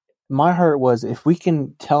 my heart was, if we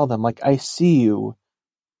can tell them, like, I see you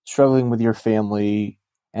struggling with your family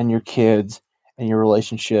and your kids and your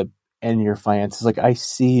relationship and your finances. Like, I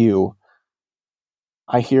see you.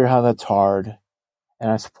 I hear how that's hard, and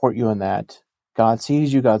I support you in that. God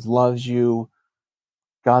sees you. God loves you.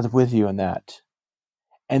 God's with you in that.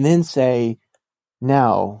 And then say,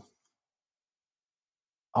 now,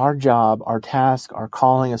 our job, our task, our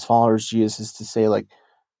calling as followers of Jesus is to say, like,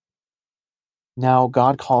 now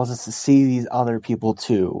God calls us to see these other people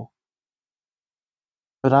too.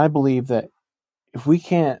 But I believe that if we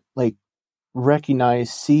can't, like,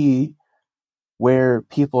 see where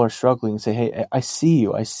people are struggling, say, hey, I see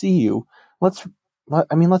you. Let's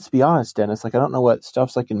be honest, Dennis. Like, I don't know what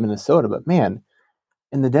stuff's like in Minnesota, but man,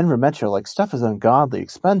 in the Denver metro, like, stuff is ungodly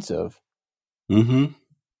expensive. Mm-hmm.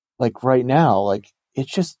 Like, right now, like,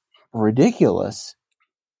 it's just ridiculous.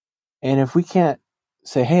 And if we can't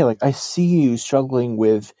say, hey, like, I see you struggling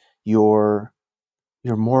with your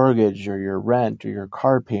mortgage or your rent or your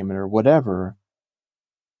car payment or whatever,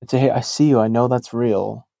 and say, hey, I see you. I know that's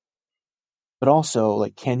real. But also,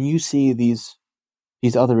 like, can you see these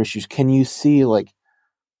other issues? Can you see, like,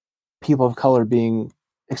 people of color being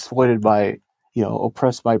exploited by,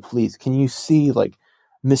 oppressed by police? Can you see, like,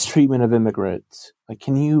 mistreatment of immigrants? Like,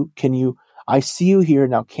 I see you here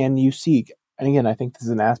now. Can you see? And again, I think this is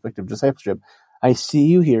an aspect of discipleship. I see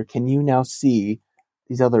you here. Can you now see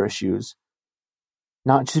these other issues?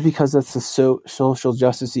 Not just because that's a social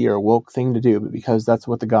justice or a woke thing to do, but because that's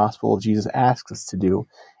what the gospel of Jesus asks us to do,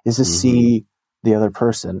 is to see the other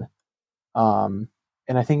person. And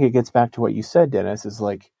I think it gets back to what you said, Dennis, is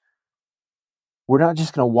like, we're not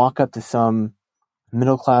just going to walk up to some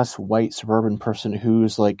middle-class white suburban person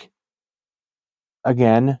who's, like,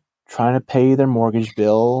 again, trying to pay their mortgage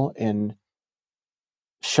bill and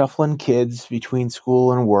shuffling kids between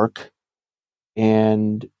school and work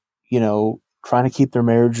and, trying to keep their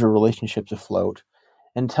marriage or relationships afloat,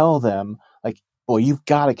 and tell them, like, well, you've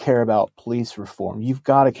got to care about police reform. You've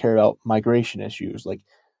got to care about migration issues. Like,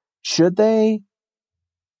 should they?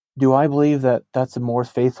 Do I believe that that's a more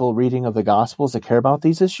faithful reading of the Gospels to care about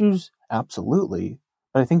these issues? Absolutely.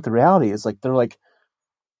 But I think the reality is, like, they're like,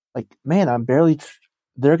 man, I'm barely.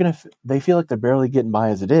 They feel like they're barely getting by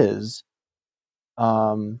as it is.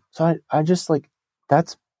 So I just, like,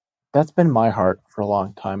 that's been my heart for a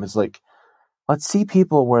long time. Is like, let's see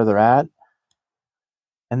people where they're at,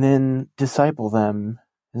 and then disciple them.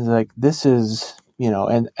 Is like, this is,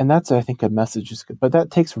 and that's, I think, a message is good, but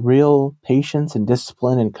that takes real patience and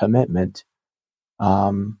discipline and commitment.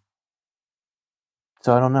 So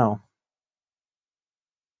I don't know.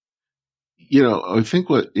 I think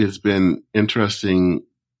what has been interesting,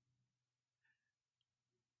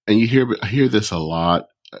 and I hear this a lot,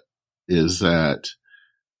 is that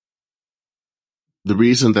the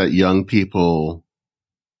reason that young people,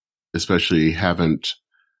 especially, haven't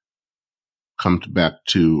come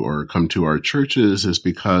to our churches is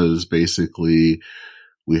because basically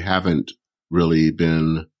we haven't really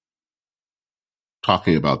been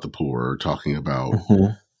talking about the poor or talking about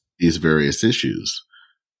these various issues.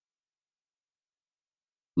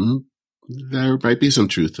 There might be some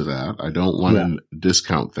truth to that. I don't want to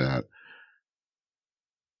discount that.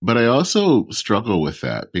 But I also struggle with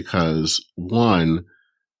that because, one,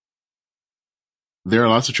 there are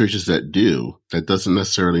lots of churches that do. That doesn't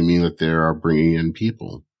necessarily mean that they are bringing in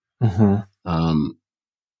people. Mm-hmm.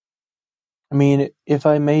 I mean, if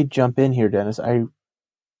I may jump in here, Dennis, I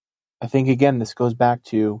think again this goes back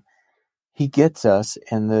to he gets us,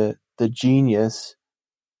 and the genius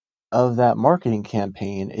of that marketing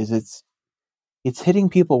campaign is it's hitting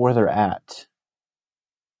people where they're at.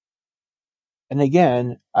 And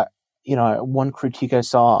again, one critique I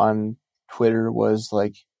saw on Twitter was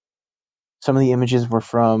like some of the images were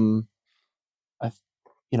from a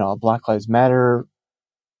Black Lives Matter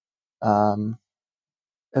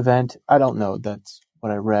event. I don't know. That's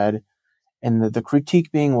what I read. And the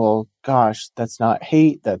critique being, well, gosh, that's not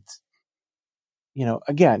hate. That's,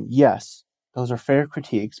 again, yes, those are fair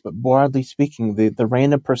critiques. But broadly speaking, the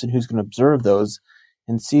random person who's going to observe those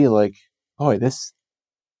and see like, boy,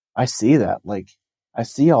 I see that. Like, I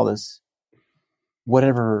see all this,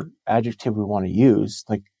 whatever adjective we want to use.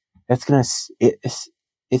 Like, that's going to,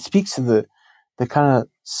 it speaks to the kind of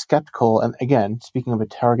skeptical, and again, speaking of a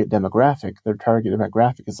target demographic, their target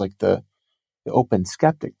demographic is like the open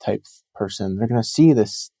skeptic type person. They're going to see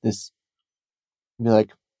this and be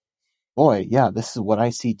like, boy, yeah, this is what I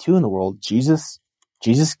see too in the world. Jesus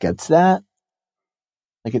gets that.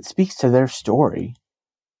 Like, it speaks to their story.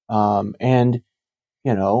 And,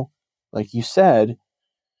 like you said,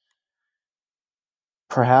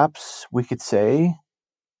 perhaps we could say,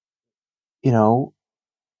 a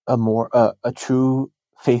true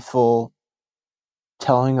faithful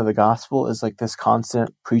telling of the gospel is like this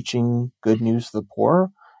constant preaching good news to the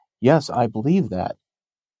poor. Yes, I believe that.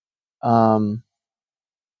 But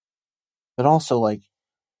also, like,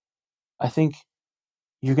 I think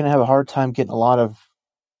you're going to have a hard time getting a lot of,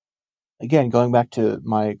 again, going back to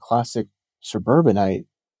my classic suburbanite,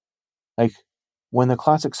 like when the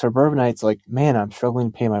classic suburbanite's like, man, I'm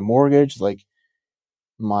struggling to pay my mortgage, like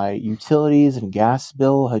my utilities and gas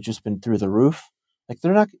bill have just been through the roof. Like,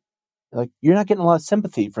 they're not, like, you're not getting a lot of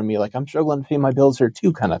sympathy from me. Like, I'm struggling to pay my bills here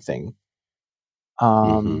too, kind of thing.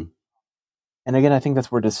 mm-hmm. And again, I think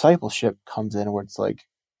that's where discipleship comes in, where it's like,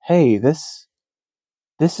 hey, this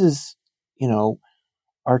is,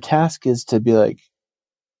 our task is to be like,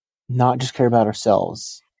 not just care about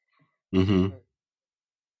ourselves. Mm-hmm.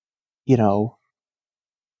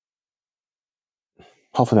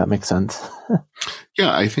 Hopefully that makes sense.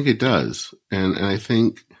 Yeah, I think it does. And I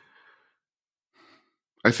think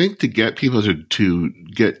to get people to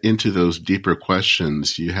get into those deeper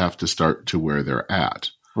questions, you have to start to where they're at.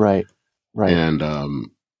 Right. And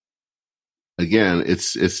again,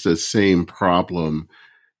 it's the same problem.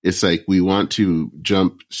 It's like we want to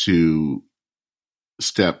jump to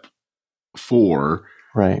step 4,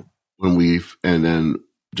 right, and then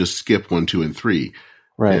just skip 1, 2, and 3.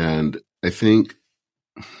 right. And I think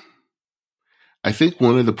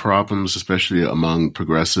one of the problems, especially among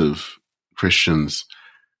progressive Christians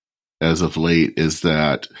as of late, is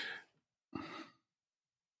that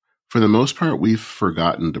for the most part, we've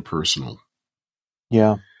forgotten the personal.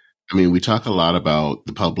 Yeah. I mean, we talk a lot about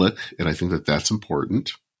the public, and I think that that's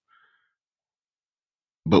important.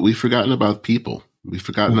 But we've forgotten about people. We've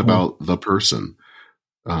forgotten Mm-hmm. about the person.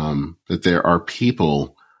 That there are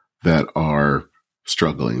people that are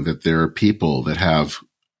struggling, that there are people that have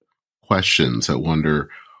questions, that wonder,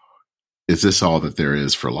 is this all that there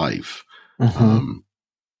is for life? Mm-hmm.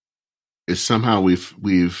 It's somehow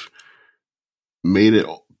we've made it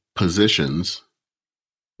positions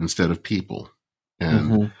instead of people.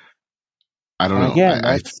 And Mm-hmm. I don't know. Again,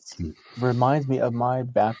 that reminds me of my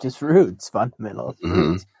Baptist roots, fundamentalist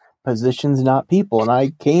roots. Positions, not people. And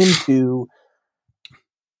I came to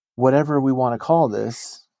whatever we want to call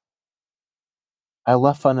this. I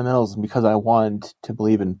left fundamentalism because I wanted to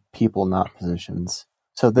believe in people, not positions.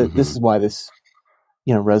 So this is why this,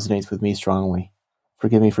 resonates with me strongly.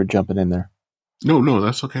 Forgive me for jumping in there. No,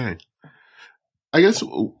 that's okay. I guess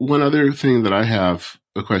one other thing that a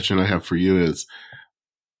question I have for you is,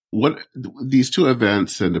 what these two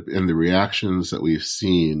events and the reactions that we've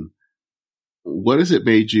seen, what has it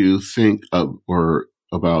made you think of, or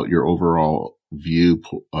about your overall view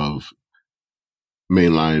of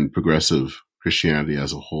mainline progressive Christianity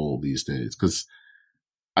as a whole these days? Because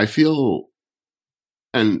I feel,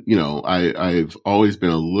 and I've always been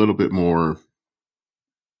a little bit more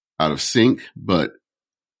out of sync, but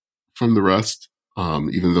from the rest,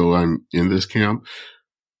 even though I'm in this camp,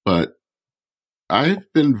 but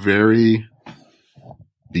I've been very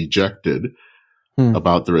dejected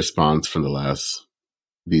about the response from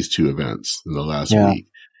these two events in the last week.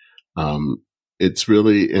 It's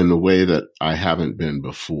really in a way that I haven't been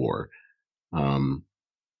before.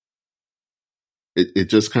 It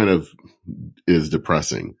just kind of is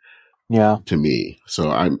depressing. Yeah. to me.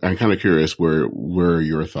 So I'm kind of curious where are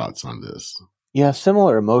your thoughts on this? Yeah,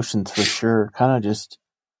 similar emotions for sure. Kind of just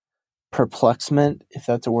perplexement, if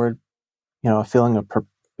that's a word. A feeling of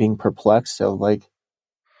being perplexed. So, like,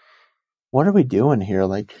 what are we doing here?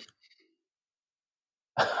 Like,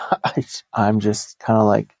 I'm just kind of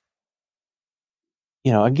like,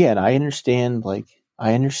 again, I understand. Like,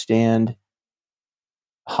 I understand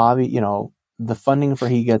hobby. The funding for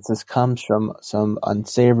He Gets This comes from some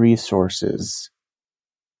unsavory sources.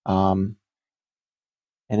 And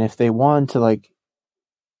if they want to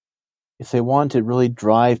really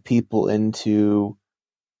drive people into,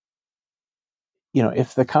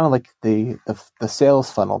 if the kind of like the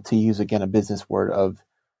sales funnel, to use again a business word, of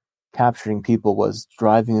capturing people was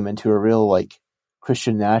driving them into a real like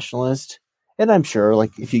Christian nationalist. And I'm sure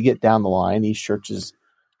like if you get down the line, these churches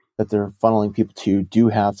that they're funneling people to do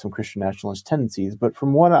have some Christian nationalist tendencies. But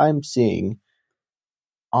from what I'm seeing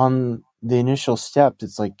on the initial steps,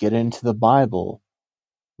 it's like get into the Bible,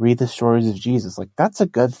 read the stories of Jesus. Like that's a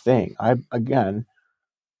good thing. And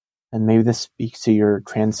maybe this speaks to your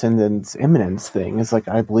transcendence immanence thing, is like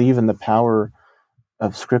I believe in the power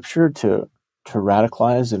of Scripture to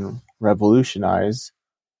radicalize and revolutionize.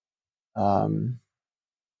 So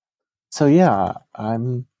yeah,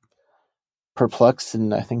 I'm perplexed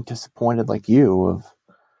and I think disappointed, like you.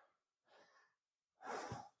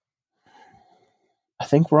 I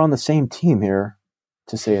think we're on the same team here.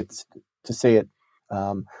 To say it. I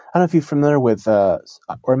don't know if you're familiar with, or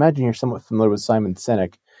imagine you're somewhat familiar with Simon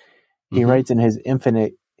Sinek. He Mm-hmm. writes in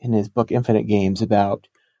his book Infinite Games about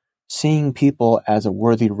seeing people as a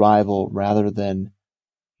worthy rival rather than,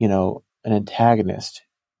 an antagonist.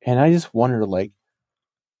 And I just wonder, like,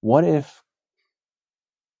 what if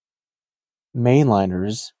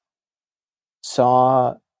mainliners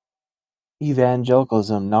saw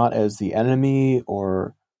evangelicalism not as the enemy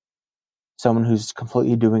or someone who's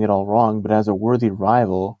completely doing it all wrong, but as a worthy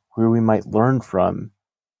rival where we might learn from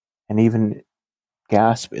and even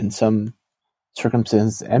gasp in some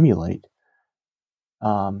circumstances emulate.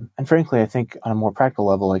 And frankly, I think on a more practical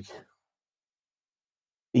level, like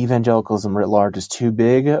evangelicalism writ large is too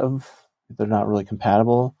big they're not really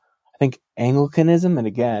compatible. I think Anglicanism, and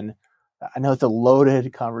again, I know it's a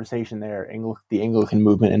loaded conversation there. The Anglican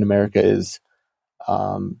movement in America is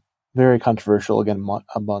very controversial again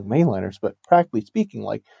among mainliners, but practically speaking,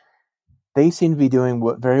 like they seem to be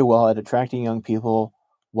doing very well at attracting young people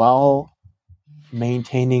while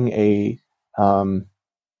maintaining a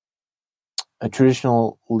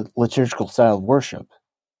traditional liturgical style of worship,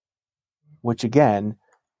 which again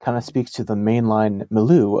kind of speaks to the mainline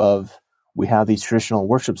milieu of we have these traditional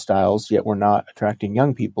worship styles, yet we're not attracting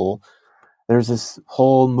young people. There's this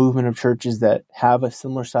whole movement of churches that have a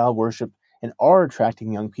similar style of worship and are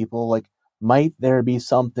attracting young people. Like, might there be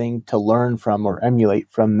something to learn from or emulate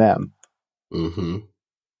from them, Mm-hmm.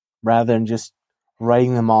 rather than just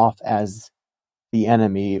writing them off as the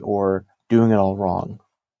enemy or doing it all wrong?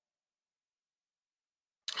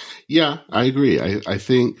 Yeah, I agree. I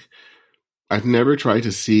think I've never tried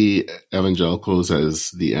to see evangelicals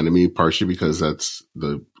as the enemy, partially because that's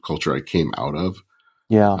the culture I came out of.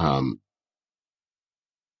 Yeah.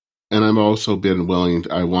 And I've also been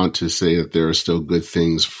I want to say that there are still good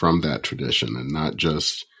things from that tradition and not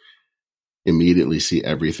just immediately see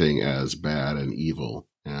everything as bad and evil.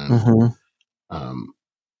 And Mm-hmm.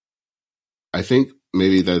 I think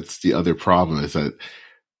maybe that's the other problem, is that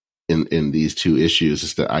in these two issues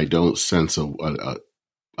is that I don't sense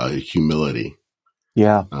a humility,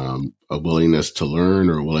 Yeah. a willingness to learn,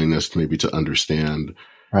 or a willingness to maybe to understand,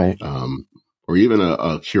 Right. or even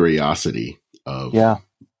a curiosity of Yeah.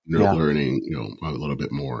 Yeah. learning, a little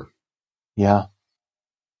bit more. Yeah.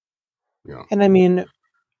 Yeah. And I mean,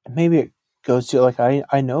 maybe it goes to like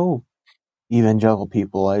I know evangelical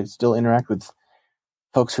people. I still interact with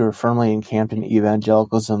folks who are firmly encamped in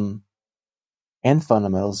evangelicalism and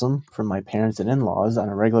fundamentalism from my parents and in-laws on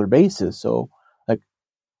a regular basis. So like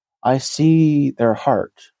I see their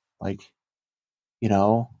heart. Like,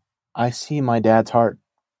 I see my dad's heart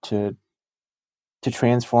to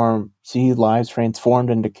see lives transformed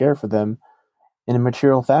and to care for them in a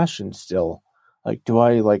material fashion still. Like, do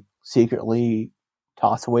I like secretly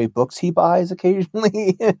toss away books he buys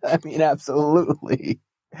occasionally? I mean, absolutely.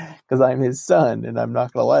 Because I'm his son and I'm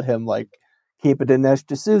not going to let him like keep a Dinesh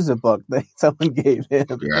D'Souza book that someone gave him.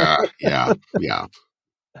 Yeah. Yeah. Yeah.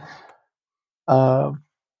 um,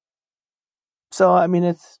 so, I mean,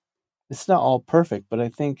 it's not all perfect, but I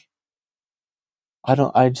think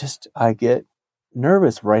I get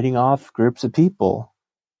nervous writing off groups of people.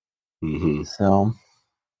 Mm-hmm. So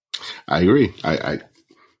I agree.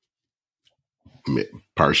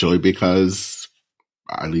 partially because,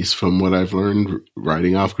 at least from what I've learned,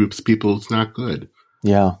 writing off groups of people is not good.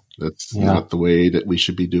 Yeah. That's not the way that we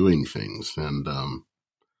should be doing things. And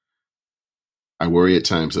I worry at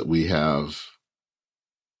times that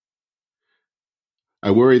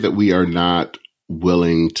I worry that we are not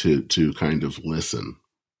willing to kind of listen.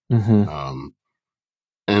 Mm-hmm.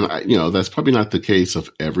 And that's probably not the case of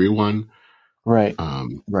everyone. Right.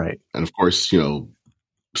 Right. And of course,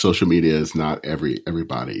 social media is not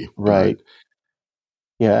everybody. Right.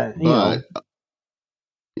 But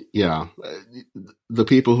yeah, the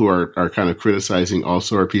people who are kind of criticizing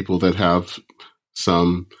also are people that have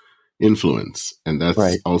some influence, and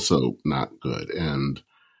that's also not good. And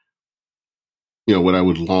what I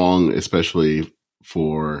would long, especially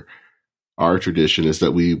for our tradition, is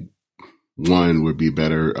that we would be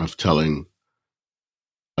better of telling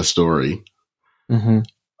a story. Mm-hmm.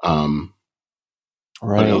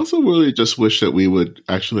 But I also really just wish that we would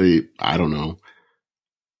actually, I don't know,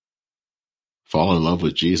 fall in love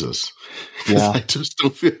with Jesus. Because I just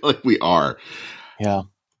don't feel like we are. Yeah.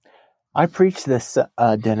 I preached this,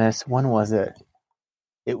 Dennis. When was it?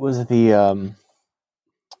 It was the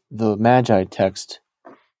Magi text.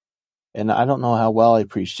 And I don't know how well I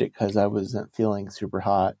preached it because I wasn't feeling super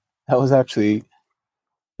hot. That was actually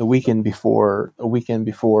a couple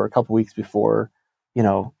weeks before,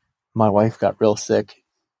 my wife got real sick.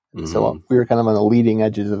 Mm-hmm. So we were kind of on the leading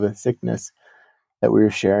edges of a sickness that we were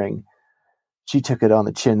sharing. She took it on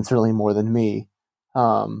the chin, certainly more than me.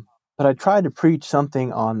 But I tried to preach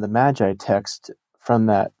something on the Magi text from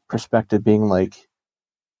that perspective, being like,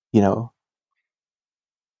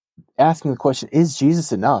 asking the question, is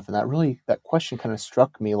Jesus enough? And that question kind of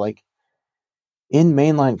struck me, like, in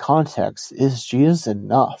mainline context, is Jesus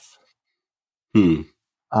enough? I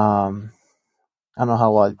don't know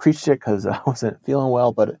how well I preached it because I wasn't feeling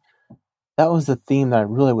well, but that was the theme that I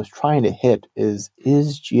really was trying to hit, is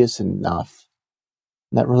Jesus enough?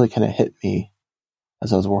 And that really kind of hit me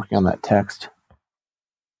as I was working on that text.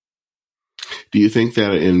 Do you think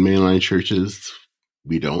that in mainline churches,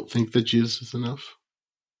 we don't think that Jesus is enough?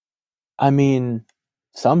 I mean,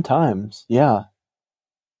 sometimes, yeah.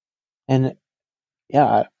 And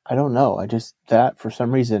yeah, I don't know. I just, that for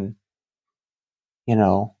some reason,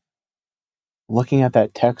 looking at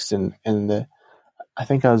that text and I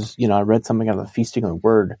think I read something out of the Feasting of the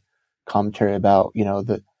Word commentary about,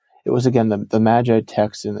 it was again the Magi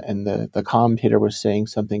text, and the commentator was saying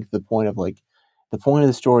something to the point of, like, the point of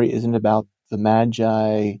the story isn't about the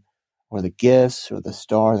Magi or the gifts or the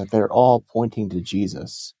star, that they're all pointing to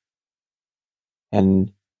Jesus.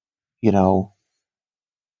 And,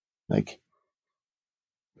 like,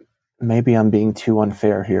 maybe I'm being too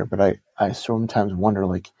unfair here, but I sometimes wonder,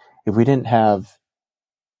 like, if we didn't have,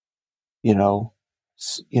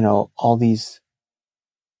 all these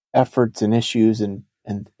efforts and issues and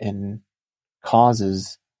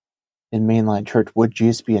causes in mainline church, would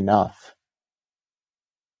Jesus be enough?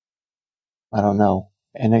 I don't know.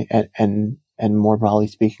 And more broadly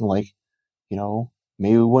speaking, like,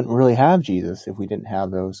 maybe we wouldn't really have Jesus if we didn't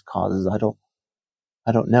have those causes. I don't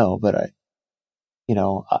know, but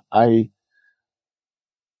I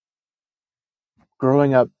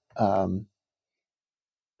growing up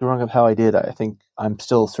how I did, I think I'm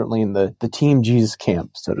still certainly in the team Jesus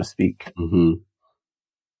camp, so to speak. Mm-hmm.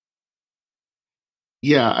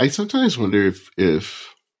 Yeah, I sometimes wonder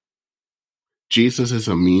if Jesus is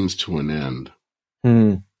a means to an end.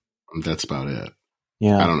 That's about it.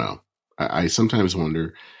 Yeah. I don't know. I sometimes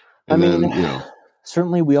wonder. And then,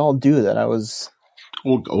 certainly we all do that. I was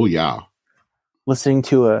yeah, listening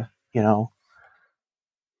to a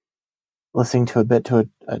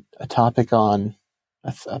topic on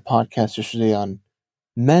a podcast yesterday on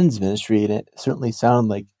men's ministry, and it certainly sounded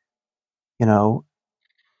like,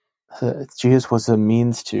 Jesus was a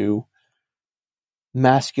means to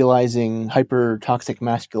hyper toxic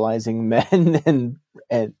masculizing men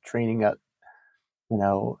and training up,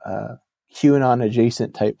 QAnon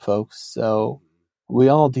adjacent type folks. So we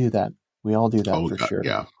all do that. For sure.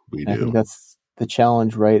 Yeah, we do. I think that's the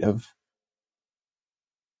challenge, right? Of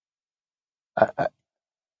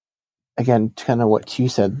again, kind of what you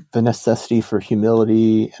said, the necessity for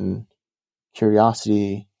humility and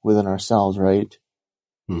curiosity within ourselves, right?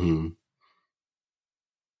 Mm-hmm.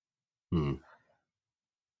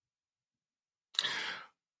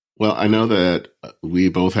 Well, I know that we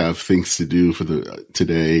both have things to do for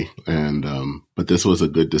today, and but this was a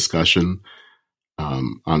good discussion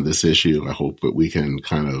on this issue. I hope that we can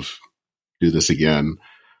kind of do this again,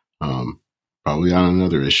 probably on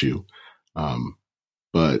another issue.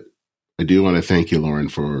 But I do want to thank you, Loren,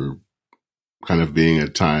 for kind of being a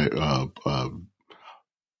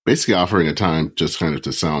basically offering a time just kind of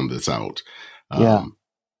to sound this out. Yeah.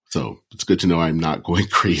 So it's good to know I'm not going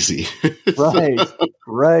crazy. Right.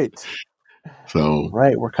 Right. So,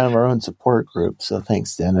 Right. We're kind of our own support group. So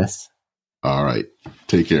thanks, Dennis. all right.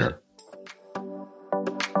 Take care.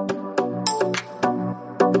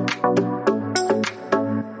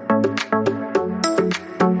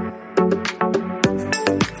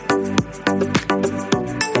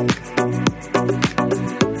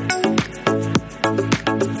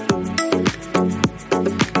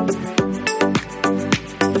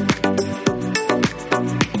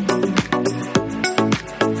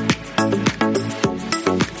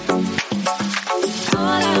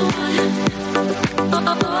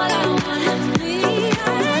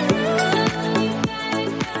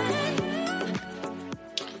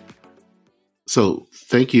 So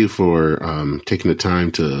thank you for taking the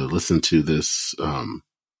time to listen to this,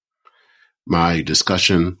 my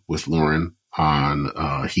discussion with Loren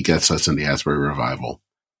on He Gets Us in the Asbury Revival.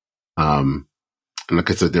 And like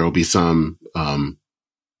I said, there will be some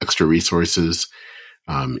extra resources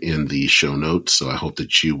in the show notes. So I hope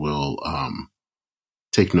that you will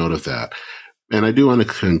take note of that. And I do want to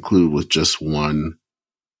conclude with just one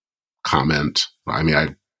comment. I mean,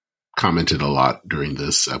 I commented a lot during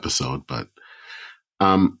this episode, but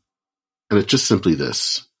and it's just simply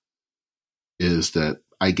this, is that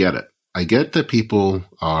I get it. I get that people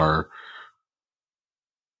are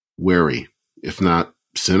wary, if not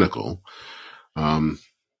cynical,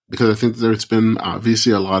 because I think there's been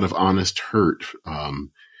obviously a lot of honest hurt,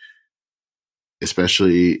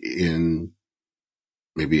 especially in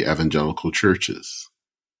maybe evangelical churches.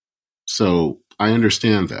 So I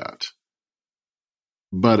understand that.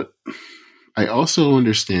 But I also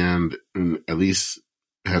understand, and at least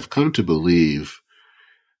have come to believe,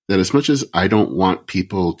 that as much as I don't want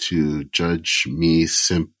people to judge me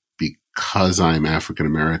simply because I'm African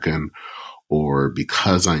American or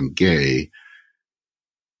because I'm gay,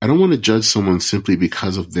 I don't want to judge someone simply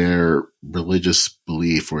because of their religious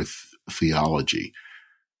belief or theology.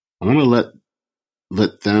 I want to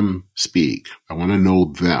let them speak. I want to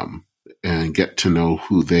know them and get to know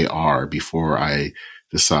who they are before I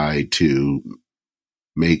decide to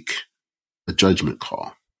make a judgment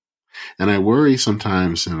call. And I worry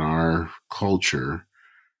sometimes in our culture,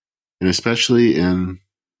 and especially in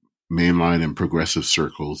mainline and progressive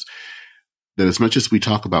circles, that as much as we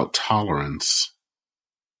talk about tolerance,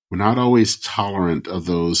 we're not always tolerant of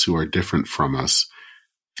those who are different from us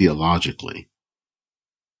theologically.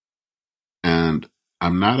 And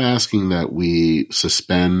I'm not asking that we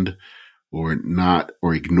suspend or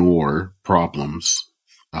ignore problems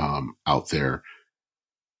out there,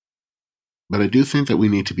 but I do think that we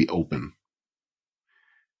need to be open.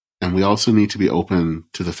 And we also need to be open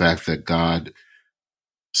to the fact that God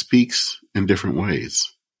speaks in different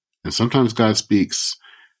ways. And sometimes God speaks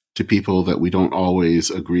to people that we don't always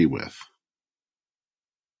agree with.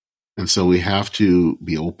 And so we have to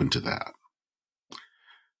be open to that.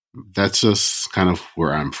 That's just kind of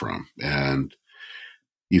where I'm from. And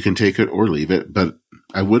you can take it or leave it, but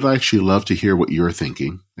I would actually love to hear what you're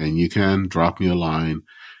thinking. And you can drop me a line,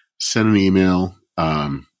 send an email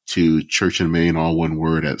to Church and Main, all one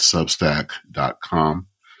word, at substack.com.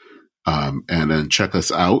 And then check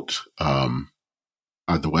us out on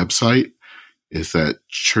the website. Is at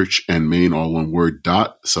Church and Main, all one word,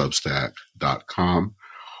 .substack.com.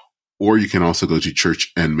 Or you can also go to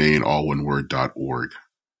Church and Main, all one word, .org.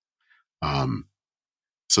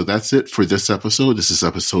 So that's it for this episode. This is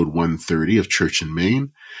episode 130 of Church and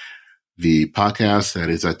Main, the podcast that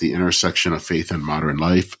is at the intersection of faith and modern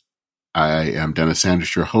life. I am Dennis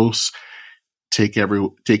Sanders, your host. Take care,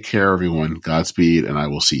 everyone. Godspeed, and I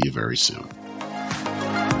will see you very soon.